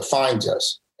 and it defines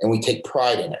us, and we take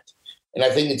pride in it." And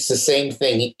I think it's the same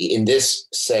thing in this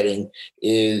setting.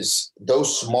 Is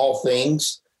those small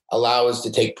things allow us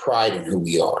to take pride in who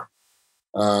we are.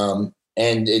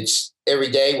 And it's every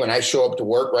day when I show up to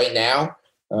work right now,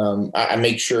 I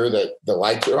make sure that the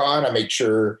lights are on. I make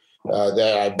sure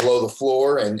that I blow the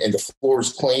floor and the floor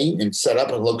is clean and set up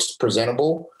and looks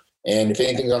presentable. And if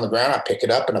anything's on the ground, I pick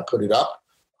it up and I put it up.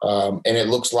 And it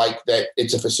looks like that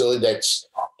it's a facility that's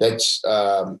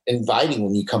inviting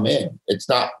when you come in. It's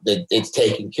not that it's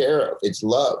taken care of, it's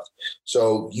loved.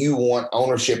 So you want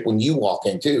ownership when you walk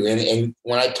in too. And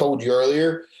when I told you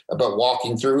earlier about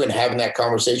walking through and having that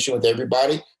conversation with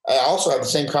everybody, I also have the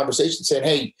same conversation saying,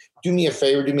 "Hey, do me a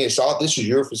favor, do me a solid. This is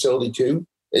your facility too.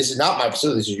 This is not my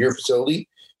facility. This is your facility.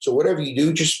 So whatever you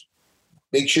do, just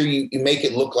make sure you make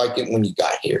it look like it when you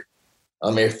got here.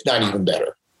 If not even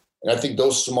better." And I think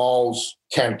those smalls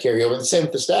kind of carry over. The same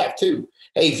with the staff too.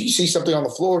 Hey, if you see something on the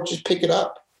floor, just pick it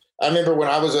up. I remember when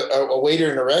I was a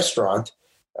waiter in a restaurant,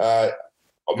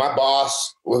 my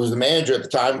boss was the manager at the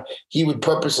time. He would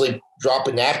purposely drop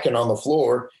a napkin on the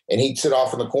floor and he'd sit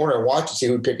off in the corner and watch and see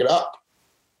who would pick it up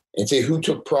and see who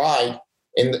took pride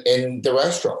in the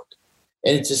restaurant.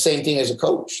 And it's the same thing as a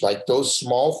coach. Like those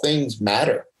small things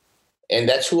matter. And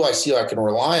that's who I see I can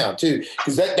rely on too,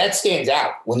 because that stands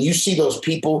out. When you see those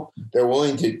people, they're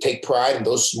willing to take pride in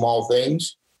those small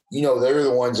things, they're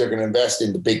the ones that are going to invest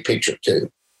in the big picture too.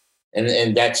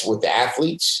 And that's with the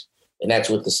athletes, and that's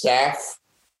with the staff,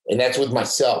 and that's with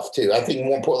myself too. I think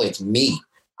more importantly, it's me.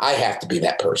 I have to be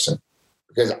that person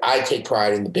because I take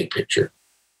pride in the big picture.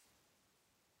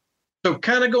 So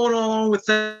kind of going along with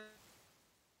that,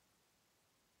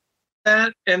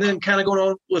 and then kind of going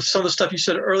on with some of the stuff you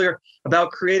said earlier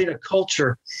about creating a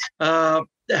culture.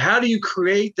 How do you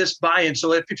create this buy-in?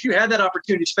 So if you had that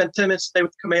opportunity to spend 10 minutes a day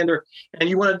with the commander and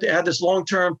you wanted to have this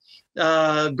long-term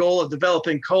goal of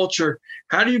developing culture,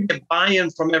 how do you get buy-in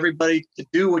from everybody to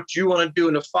do what you want to do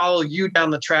and to follow you down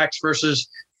the tracks versus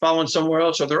following somewhere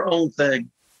else or their own thing?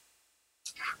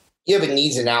 You have a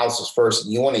needs analysis first.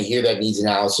 And you want to hear that needs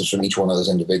analysis from each one of those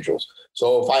individuals.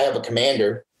 So if I have a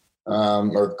commander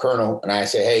or the colonel and I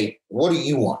say, "Hey, what do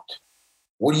you want?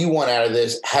 What do you want out of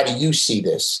this? How do you see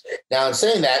this? Now, in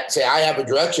saying that, say I have a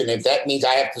direction. If that means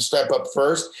I have to step up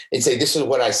first and say, this is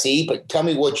what I see, but tell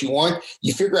me what you want.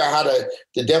 You figure out how to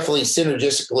definitely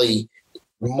synergistically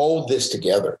mold this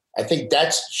together. I think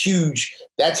that's huge.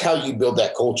 That's how you build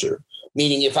that culture.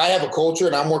 Meaning if I have a culture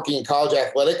and I'm working in college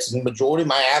athletics and the majority of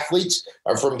my athletes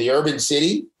are from the urban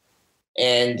city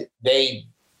and they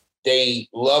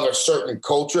love a certain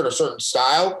culture and a certain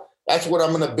style, that's what I'm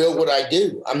going to build what I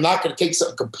do. I'm not going to take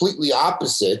something completely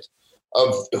opposite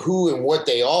of who and what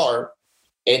they are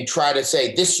and try to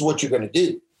say, this is what you're going to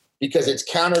do, because it's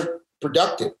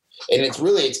counterproductive and it's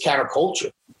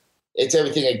counterculture. It's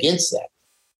everything against that.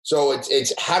 So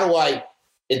it's how do I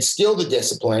instill the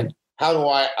discipline? How do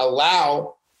I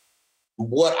allow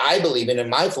what I believe in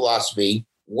my philosophy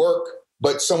work,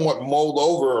 but somewhat mold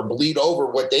over or bleed over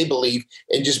what they believe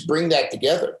and just bring that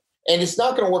together? And it's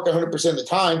not going to work 100% of the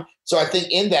time. So I think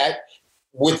in that,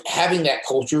 with having that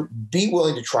culture, be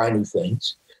willing to try new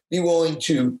things, be willing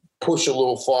to push a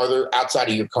little farther outside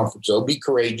of your comfort zone, be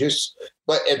courageous.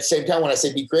 But at the same time, when I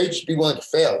say be courageous, be willing to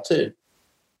fail too,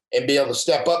 and be able to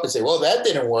step up and say, well, that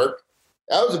didn't work.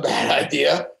 That was a bad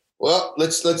idea. Well,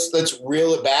 let's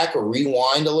reel it back or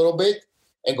rewind a little bit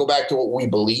and go back to what we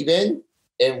believe in,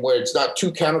 and where it's not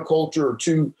too counterculture or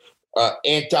too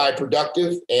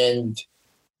anti-productive,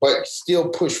 but still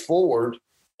push forward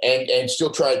and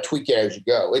still try to tweak it as you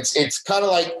go. It's kind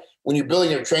of like when you're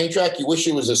building a train track, you wish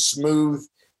it was a smooth,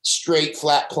 straight,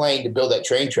 flat plane to build that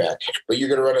train track. But you're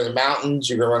going to run into mountains,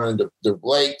 you're going to run into the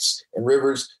lakes and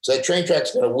rivers. So that train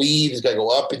track's going to weave, it's got to go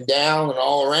up and down and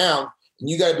all around. And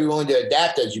you got to be willing to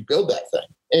adapt as you build that thing.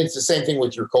 And it's the same thing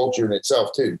with your culture in itself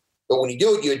too. But when you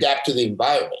do it, you adapt to the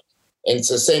environment. And it's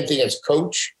the same thing as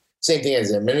coach, same thing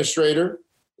as an administrator,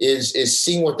 is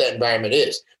seeing what that environment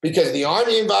is. Because the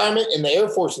Army environment and the Air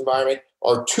Force environment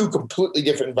are two completely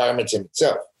different environments in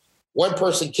itself. One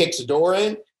person kicks the door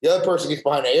in, the other person gets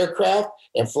behind the aircraft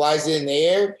and flies it in the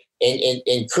air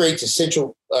and creates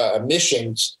essential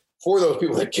missions for those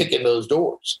people that kick in those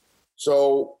doors.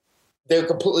 So they're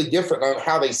completely different on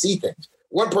how they see things.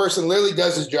 One person literally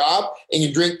does his job and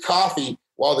you drink coffee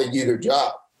while they do their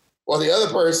job, while the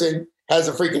other person has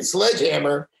a freaking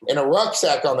sledgehammer and a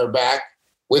rucksack on their back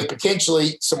with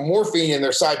potentially some morphine in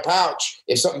their side pouch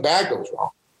if something bad goes wrong.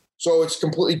 So it's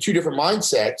completely two different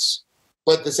mindsets,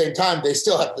 but at the same time, they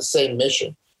still have the same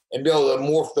mission, and be able to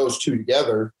morph those two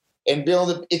together and be able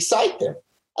to excite them.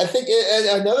 I think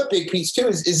another big piece too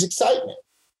is excitement.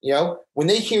 You know, when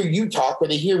they hear you talk or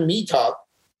they hear me talk,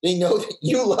 they know that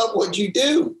you love what you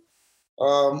do.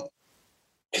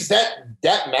 Because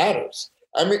that matters.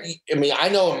 I mean, I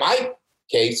know in my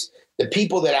case, the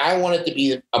people that I wanted to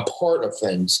be a part of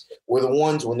things were the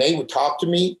ones when they would talk to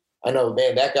me. I know,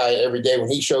 man, that guy every day when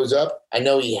he shows up, I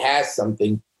know he has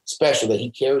something special that he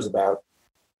cares about.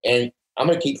 And I'm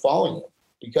going to keep following him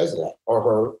because of that, or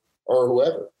her, or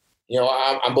whoever. You know,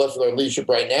 I'm blessed with her leadership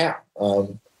right now.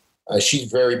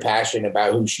 She's very passionate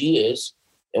about who she is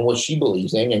and what she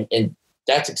believes in. And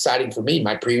that's exciting for me.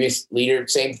 My previous leader,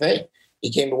 same thing. He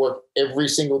came to work every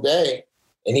single day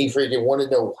and he freaking wanted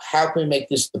to know, how can we make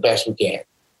this the best we can?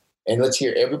 And let's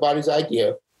hear everybody's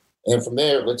idea. And from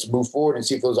there, let's move forward and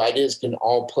see if those ideas can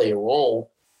all play a role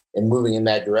in moving in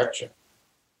that direction.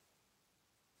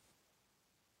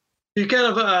 You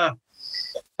kind of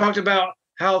talked about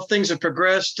how things have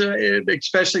progressed,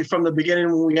 especially from the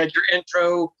beginning when we had your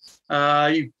intro.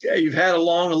 You've had a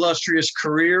long, illustrious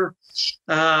career.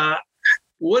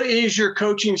 What is your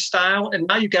coaching style? And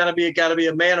now you've got to be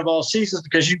a man of all seasons,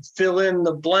 because you fill in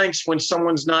the blanks when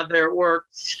someone's not there at work.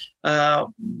 But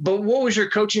what was your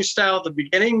coaching style at the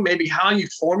beginning? Maybe how you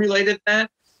formulated that?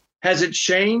 Has it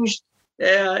changed?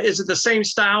 Is it the same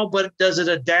style, but does it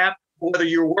adapt? Whether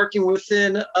you're working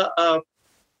within a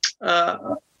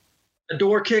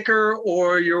door kicker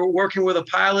or you're working with a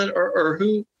pilot or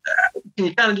who, can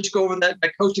you kind of just go over that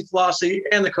coaching philosophy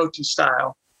and the coaching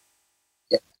style?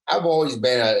 I've always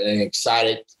been an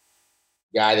excited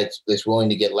guy that's willing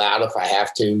to get loud if I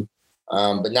have to,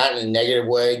 but not in a negative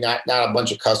way, not a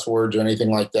bunch of cuss words or anything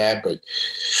like that, but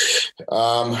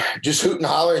just hoot and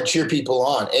holler and cheer people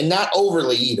on, and not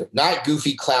overly either, not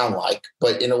goofy clown-like,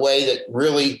 but in a way that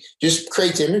really just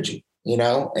creates energy, you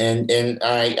know, and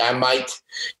I might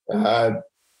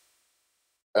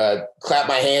clap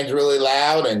my hands really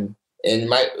loud and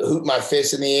might hoot my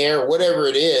fist in the air, whatever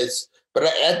it is. But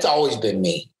that's always been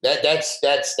me. That's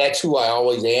who I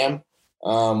always am.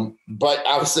 But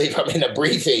obviously, if I'm in a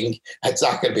briefing, that's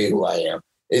not going to be who I am.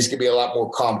 It's going to be a lot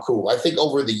more calm, cool. I think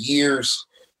over the years,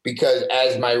 because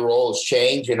as my role has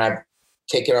changed and I've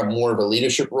taken up more of a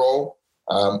leadership role,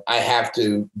 I have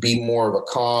to be more of a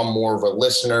calm, more of a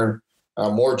listener,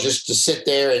 more just to sit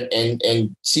there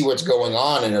and see what's going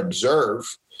on and observe,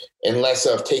 and less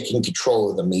of taking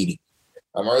control of the meeting.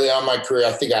 Early on in my career,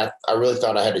 I think I really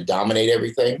thought I had to dominate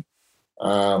everything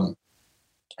and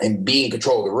be in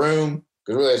control of the room.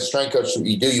 Because really, as a strength coach, what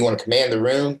you want to command the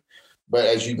room. But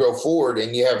as you go forward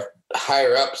and you have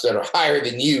higher ups that are higher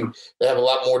than you, that have a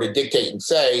lot more to dictate and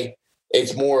say,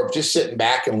 it's more of just sitting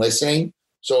back and listening.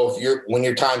 So when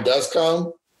your time does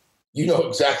come, you know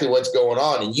exactly what's going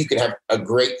on, and you can have a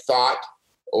great thought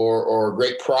or a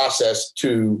great process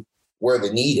to where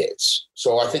the need is.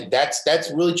 So I think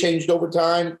that's really changed over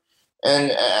time.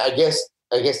 And I guess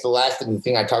the last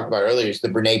thing I talked about earlier is the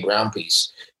Brene Brown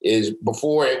piece. Is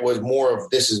before it was more of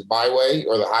this is my way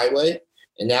or the highway,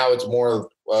 and now it's more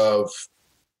of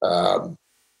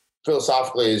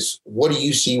philosophically is what do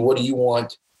you see, what do you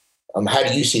want, how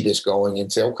do you see this going,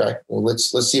 and say okay, well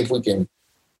let's see if we can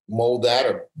mold that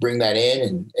or bring that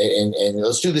in and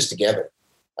let's do this together.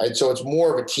 Right? So it's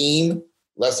more of a team,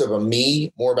 less of a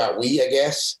me, more about we, I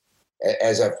guess,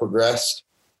 as I've progressed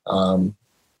in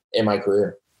my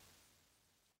career.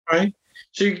 All right.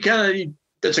 So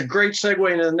that's a great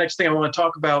segue into the next thing I want to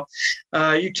talk about.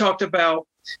 You talked about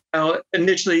how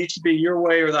initially it should be your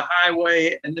way or the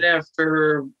highway, and then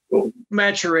after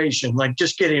maturation, like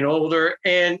just getting older,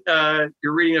 and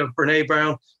you're reading of Brene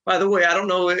Brown. By the way, I don't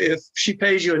know if she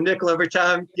pays you a nickel every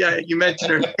time you mention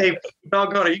her name.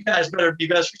 Doggone it, you guys better be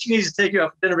best. She needs to take you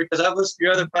out for dinner because I've listened to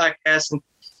your other podcasts, and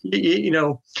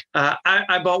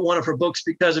I bought one of her books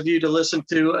because of you to listen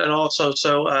to, and also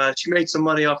so she made some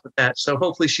money off of that. So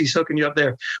hopefully she's hooking you up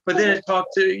there. But then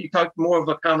you talked more of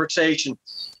a conversation.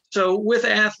 So with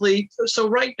athletes, so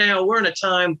right now we're in a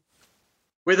time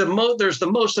where there's the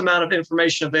most amount of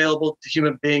information available to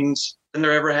human beings than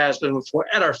there ever has been before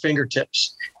at our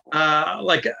fingertips.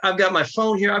 Like I've got my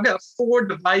phone here. I've got 4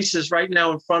 devices right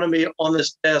now in front of me on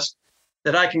this desk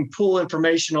that I can pull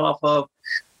information off of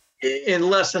in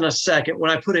less than a second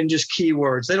when I put in just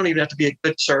keywords. They don't even have to be a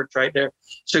good search right there.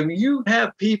 So you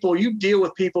deal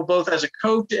with people both as a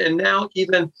coach and now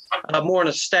even more in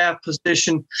a staff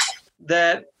position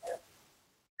that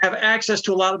have access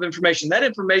to a lot of information. That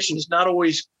information is not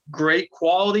always great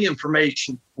quality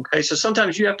information. Okay. So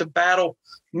sometimes you have to battle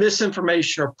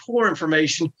misinformation or poor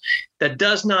information that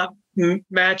does not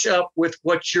match up with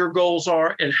what your goals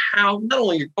are and how, not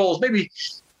only your goals, maybe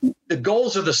the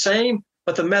goals are the same,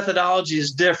 but the methodology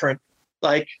is different.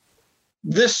 Like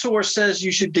this source says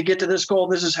you should to get to this goal.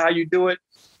 This is how you do it.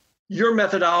 Your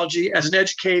methodology as an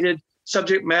educated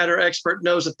subject matter expert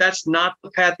knows that that's not the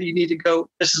path that you need to go.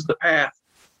 This is the path.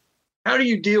 How do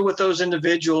you deal with those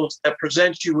individuals that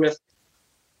present you with,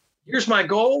 here's my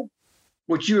goal,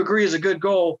 which you agree is a good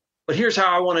goal, but here's how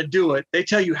I want to do it. They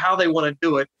tell you how they want to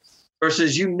do it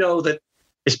versus that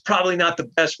it's probably not the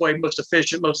best way, most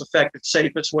efficient, most effective,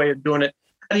 safest way of doing it.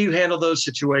 How do you handle those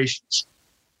situations?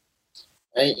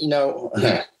 And,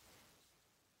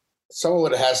 some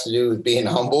of it has to do with being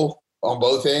humble on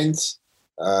both ends.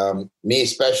 Me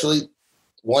especially,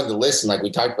 wanting to listen, like we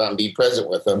talked about, and be present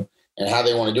with them and how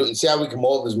they want to do it and see how we can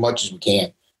mold as much as we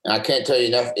can. And I can't tell you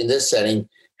enough in this setting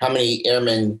how many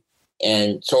airmen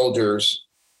and soldiers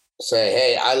say,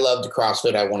 hey, I love to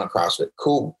CrossFit. I want to CrossFit.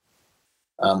 Cool.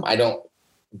 I don't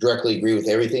directly agree with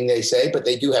everything they say, but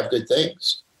they do have good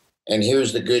things. And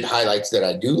here's the good highlights that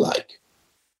I do like.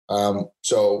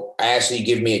 So I ask that you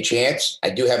give me a chance.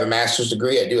 I do have a master's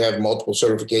degree. I do have multiple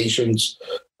certifications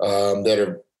that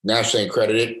are nationally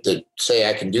accredited that say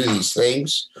I can do these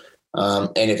things.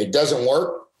 And if it doesn't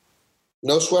work,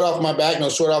 no sweat off my back, no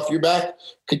sweat off your back.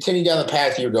 Continue down the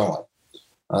path you're going.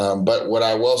 But what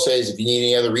I will say is if you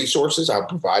need any other resources, I'll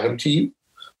provide them to you,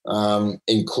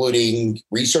 including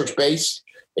research-based,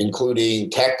 including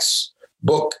text,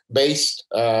 book-based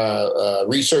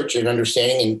research and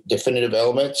understanding and definitive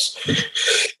elements.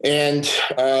 And,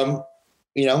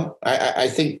 I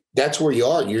think that's where you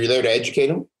are. You're there to educate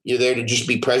them. You're there to just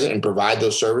be present and provide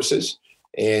those services.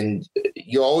 And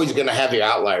you're always going to have your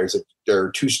outliers if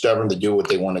they're too stubborn to do what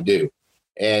they want to do.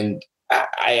 And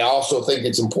I also think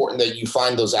it's important that you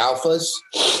find those alphas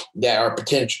that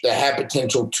have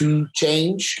potential to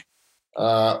change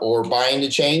or buy into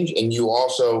change. And you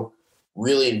also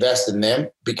really invest in them,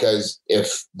 because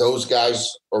if those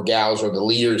guys or gals are the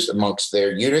leaders amongst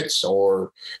their units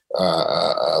or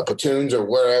platoons or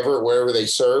wherever they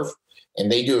serve, and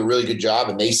they do a really good job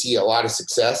and they see a lot of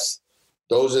success,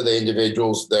 those are the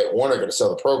individuals that, one, are going to sell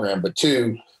the program, but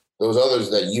two, those others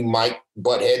that you might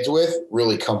butt heads with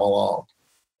really come along.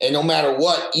 And no matter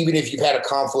what, even if you've had a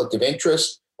conflict of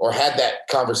interest or had that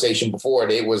conversation before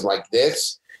and it was like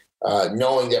this,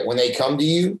 knowing that when they come to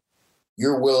you,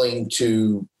 you're willing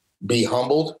to be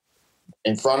humbled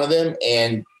in front of them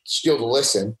and still to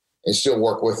listen and still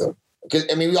work with them. Because,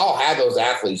 I mean, we all have those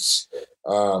athletes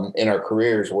in our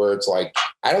careers where it's like,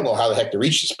 I don't know how the heck to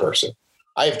reach this person.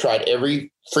 I have tried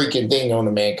every freaking thing known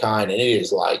to mankind, and it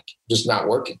is like just not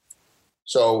working.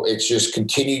 So it's just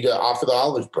continue to offer the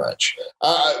olive branch.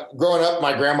 Growing up,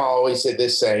 my grandma always said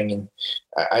this saying, and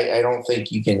I don't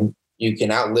think you can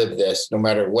outlive this no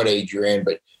matter what age you're in,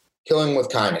 but killing with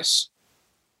kindness.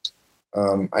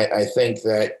 I think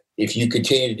that if you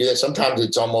continue to do that, sometimes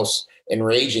it's almost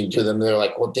enraging to them. They're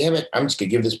like, well, damn it, I'm just going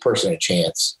to give this person a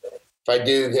chance. If I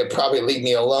do, they'll probably leave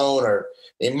me alone, or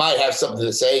they might have something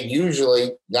to say.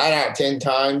 Usually 9 out of 10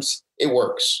 times it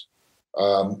works.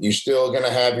 You're still going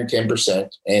to have your 10%,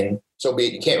 and so be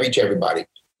it. You can't reach everybody.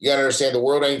 You got to understand the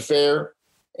world ain't fair,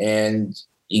 and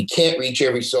you can't reach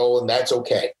every soul, and that's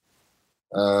okay.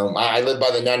 I live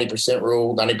by the 90%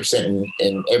 rule, 90%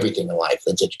 in everything in life.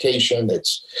 That's education,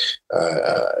 that's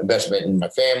investment in my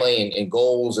family and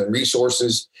goals and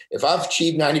resources. If I've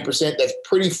achieved 90%, that's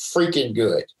pretty freaking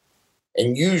good.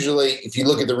 And usually, if you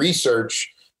look at the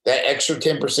research, that extra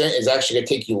 10% is actually going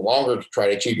to take you longer to try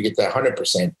to achieve to get that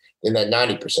 100% than that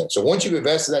 90%. So once you've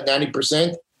invested that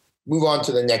 90%, move on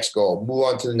to the next goal. Move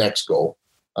on to the next goal.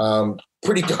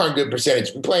 Pretty darn good percentage.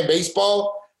 If you're playing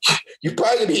baseball, you're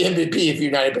probably going to be MVP if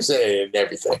you're 90% in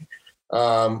everything.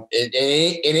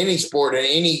 In any sport, in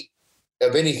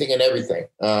anything and everything.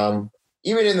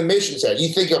 Even in the mission set, you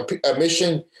think a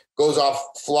mission goes off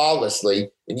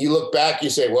flawlessly, and you look back, you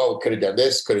say, well, we could have done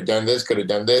this, could have done this, could have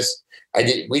done this.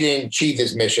 We didn't achieve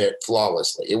this mission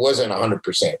flawlessly. It wasn't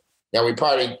 100%. Now, we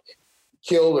probably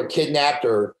killed or kidnapped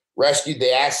or rescued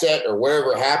the asset or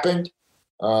whatever happened.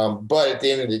 But at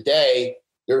the end of the day,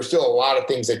 there were still a lot of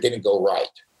things that didn't go right.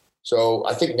 So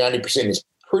I think 90% is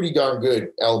pretty darn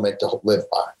good element to live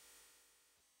by.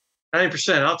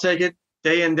 90%. I'll take it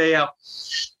day in, day out.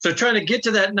 So trying to get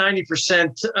to that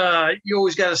 90%, you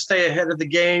always got to stay ahead of the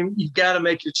game. You've got to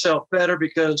make yourself better,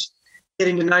 because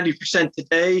getting to 90%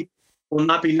 today will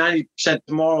not be 90%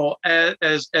 tomorrow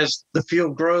as the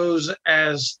field grows,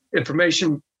 as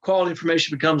quality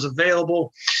information becomes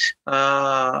available,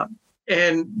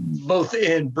 and both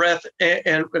in breadth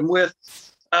and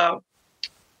width.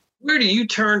 Where do you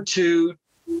turn to,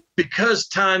 because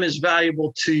time is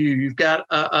valuable to you? You've got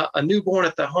a newborn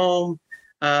at the home.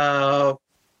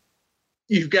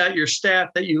 You've got your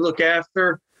staff that you look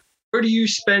after. Where do you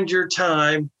spend your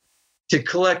time to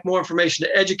collect more information,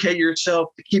 to educate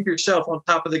yourself, to keep yourself on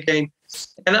top of the game?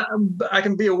 And I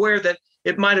can be aware that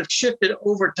it might have shifted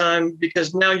over time,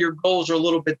 because now your goals are a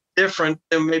little bit different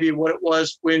than maybe what it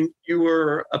was when you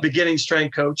were a beginning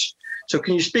strength coach. So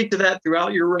can you speak to that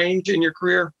throughout your range in your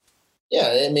career?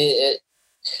 Yeah, I mean,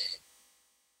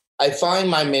 I find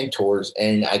my mentors,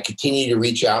 and I continue to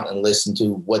reach out and listen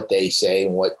to what they say,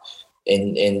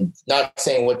 and not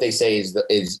saying what they say is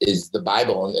the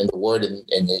Bible and the Word and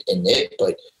it,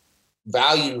 but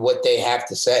value what they have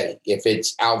to say. If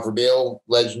it's Al Verbill,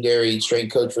 legendary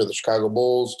strength coach for the Chicago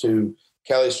Bulls, to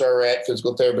Kelly Starrett,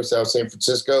 physical therapist out of San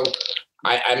Francisco,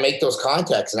 I make those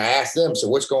contacts and I ask them, so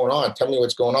what's going on? Tell me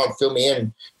what's going on. Fill me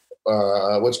in.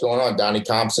 What's going on? Donnie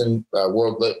Thompson,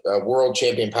 world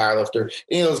champion powerlifter,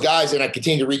 any of those guys. And I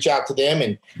continue to reach out to them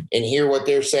and hear what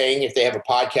they're saying. If they have a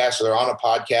podcast, or they're on a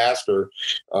podcast, or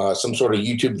some sort of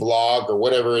YouTube vlog or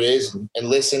whatever it is, and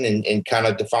listen and kind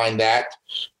of define that.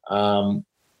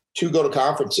 To go to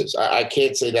conferences. I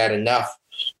can't say that enough.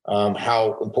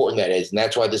 How important that is. And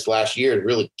that's why this last year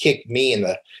really kicked me in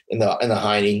the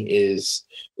hiney is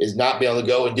not being able to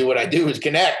go and do what I do, is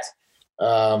connect.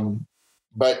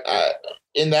 But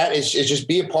in that is just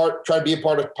try to be a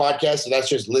part of podcasts. So that's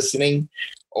just listening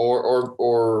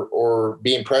or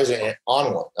being present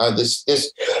on one.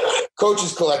 This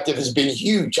Coaches Collective has been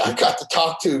huge. I've got to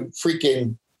talk to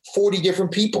freaking 40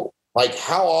 different people. Like,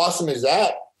 how awesome is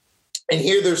that? And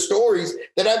hear their stories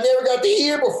that I've never got to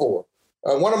hear before.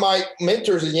 One of my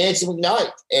mentors is Yancey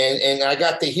McKnight, and I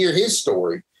got to hear his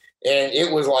story, and it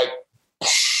was like,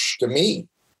 to me,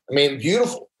 I mean,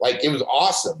 beautiful. Like, it was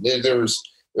awesome. There was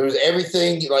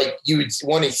everything like you would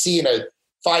want to see in a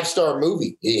 5-star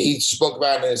movie. He spoke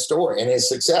about it in his story and his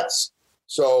success.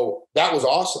 So that was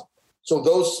awesome. So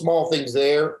those small things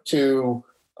there to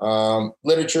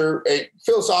literature,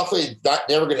 philosophically, not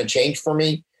never going to change for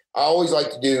me. I always like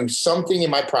to do something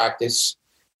in my practice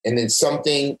and then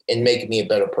something in making me a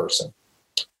better person.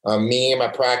 Me and my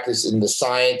practice in the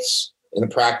science, in the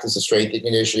practice of strength and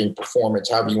conditioning, performance,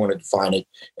 however you want to define it,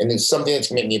 and then something that's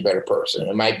going to make me a better person.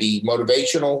 It might be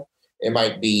motivational. It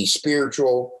might be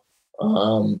spiritual.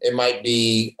 It might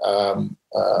be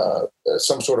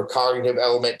some sort of cognitive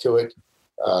element to it.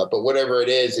 But whatever it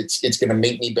is, it's going to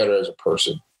make me better as a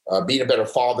person. Being a better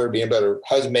father, being a better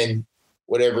husband,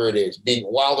 whatever it is. Being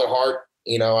wild at heart,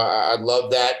 I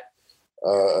love that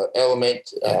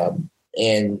element,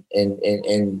 and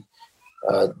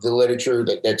the literature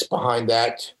that's behind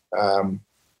that.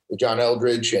 John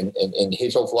Eldridge and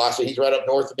his whole philosophy. He's right up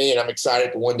north of me, and I'm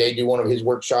excited to one day do one of his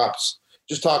workshops,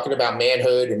 just talking about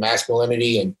manhood and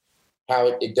masculinity and how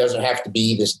it doesn't have to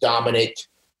be this dominant,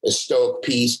 stoic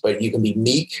piece, but you can be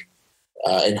meek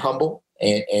and humble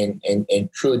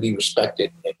and truly be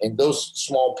respected. And those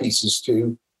small pieces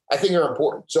too, I think, are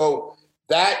important. So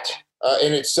that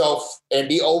in itself, and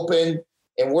be open.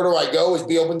 And where do I go is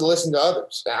be open to listen to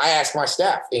others. I ask my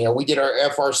staff. We did our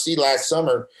FRC last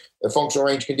summer, the functional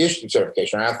range conditioning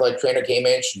certification. Our athletic trainer came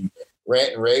in, she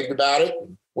ranted and raved about it.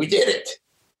 And we did it.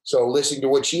 So listening to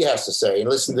what she has to say and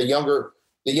listen to the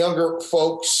younger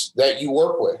folks that you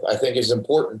work with, I think is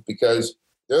important, because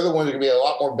they're the ones that are going to be a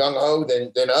lot more gung-ho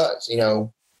than us,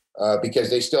 because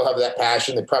they still have that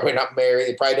passion. They're probably not married.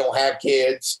 They probably don't have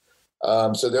kids.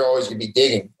 So they're always going to be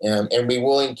digging and be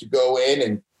willing to go in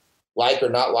and like or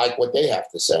not like what they have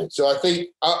to say. So I think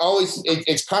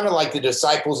it's kind of like the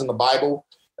disciples in the Bible.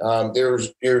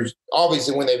 There's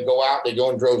obviously when they go out, they go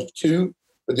in droves of 2,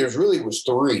 but there's really was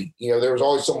 3. There was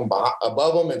always someone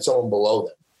above them and someone below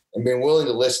them, and being willing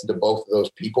to listen to both of those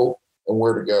people and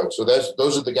where to go. So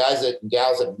those are the guys and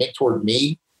gals that mentored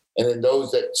me, and then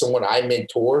those that someone I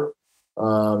mentor,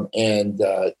 and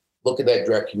look at that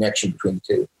direct connection between the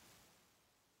two.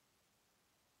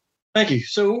 Thank you.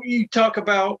 So you talk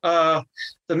about the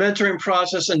mentoring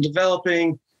process and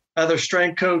developing other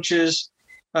strength coaches,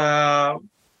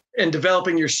 and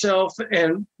developing yourself,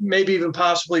 and maybe even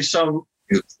possibly some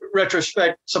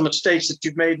retrospect, some mistakes that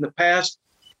you've made in the past.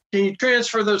 Can you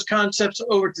transfer those concepts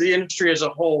over to the industry as a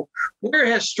whole? Where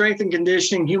has strength and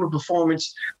conditioning, human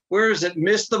performance, where has it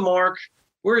missed the mark?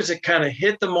 Where has it kind of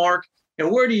hit the mark?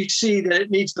 And where do you see that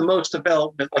it needs the most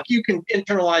development? Like, you can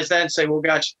internalize that and say, well,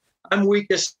 gosh, I'm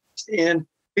weakest in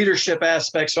leadership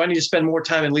aspects, so I need to spend more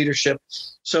time in leadership.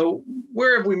 So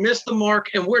where have we missed the mark,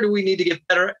 and where do we need to get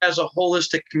better as a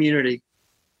holistic community?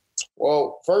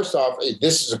 Well, first off,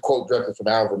 this is a quote directly from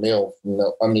Al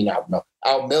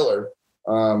Miller,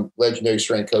 legendary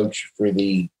strength coach for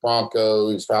the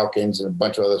Broncos, Falcons, and a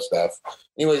bunch of other stuff.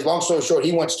 Anyways, long story short,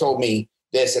 he once told me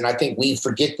this, and I think we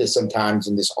forget this sometimes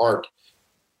in this art.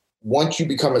 Once you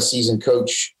become a seasoned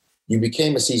coach, you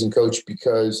became a seasoned coach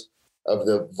because of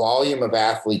the volume of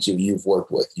athletes you've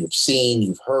worked with, you've seen,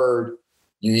 you've heard,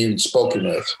 you've even spoken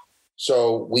with.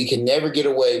 So we can never get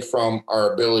away from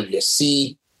our ability to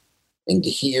see and to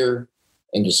hear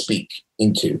and to speak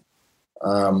into.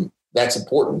 That's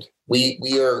important.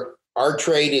 Our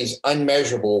trade is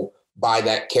unmeasurable by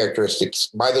those characteristics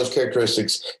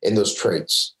and those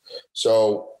traits.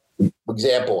 So, for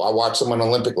example, I watch someone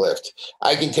Olympic lift.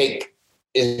 I can take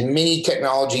as many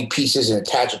technology pieces and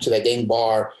attach it to that dang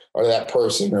bar or that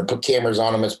person, or put cameras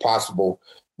on them as possible,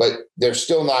 but they're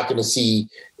still not going to see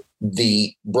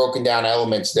the broken down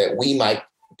elements that we might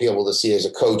be able to see as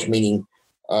a coach, meaning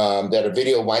that a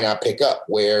video might not pick up,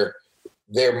 where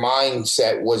their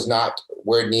mindset was not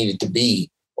where it needed to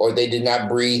be, or they did not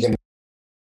breathe and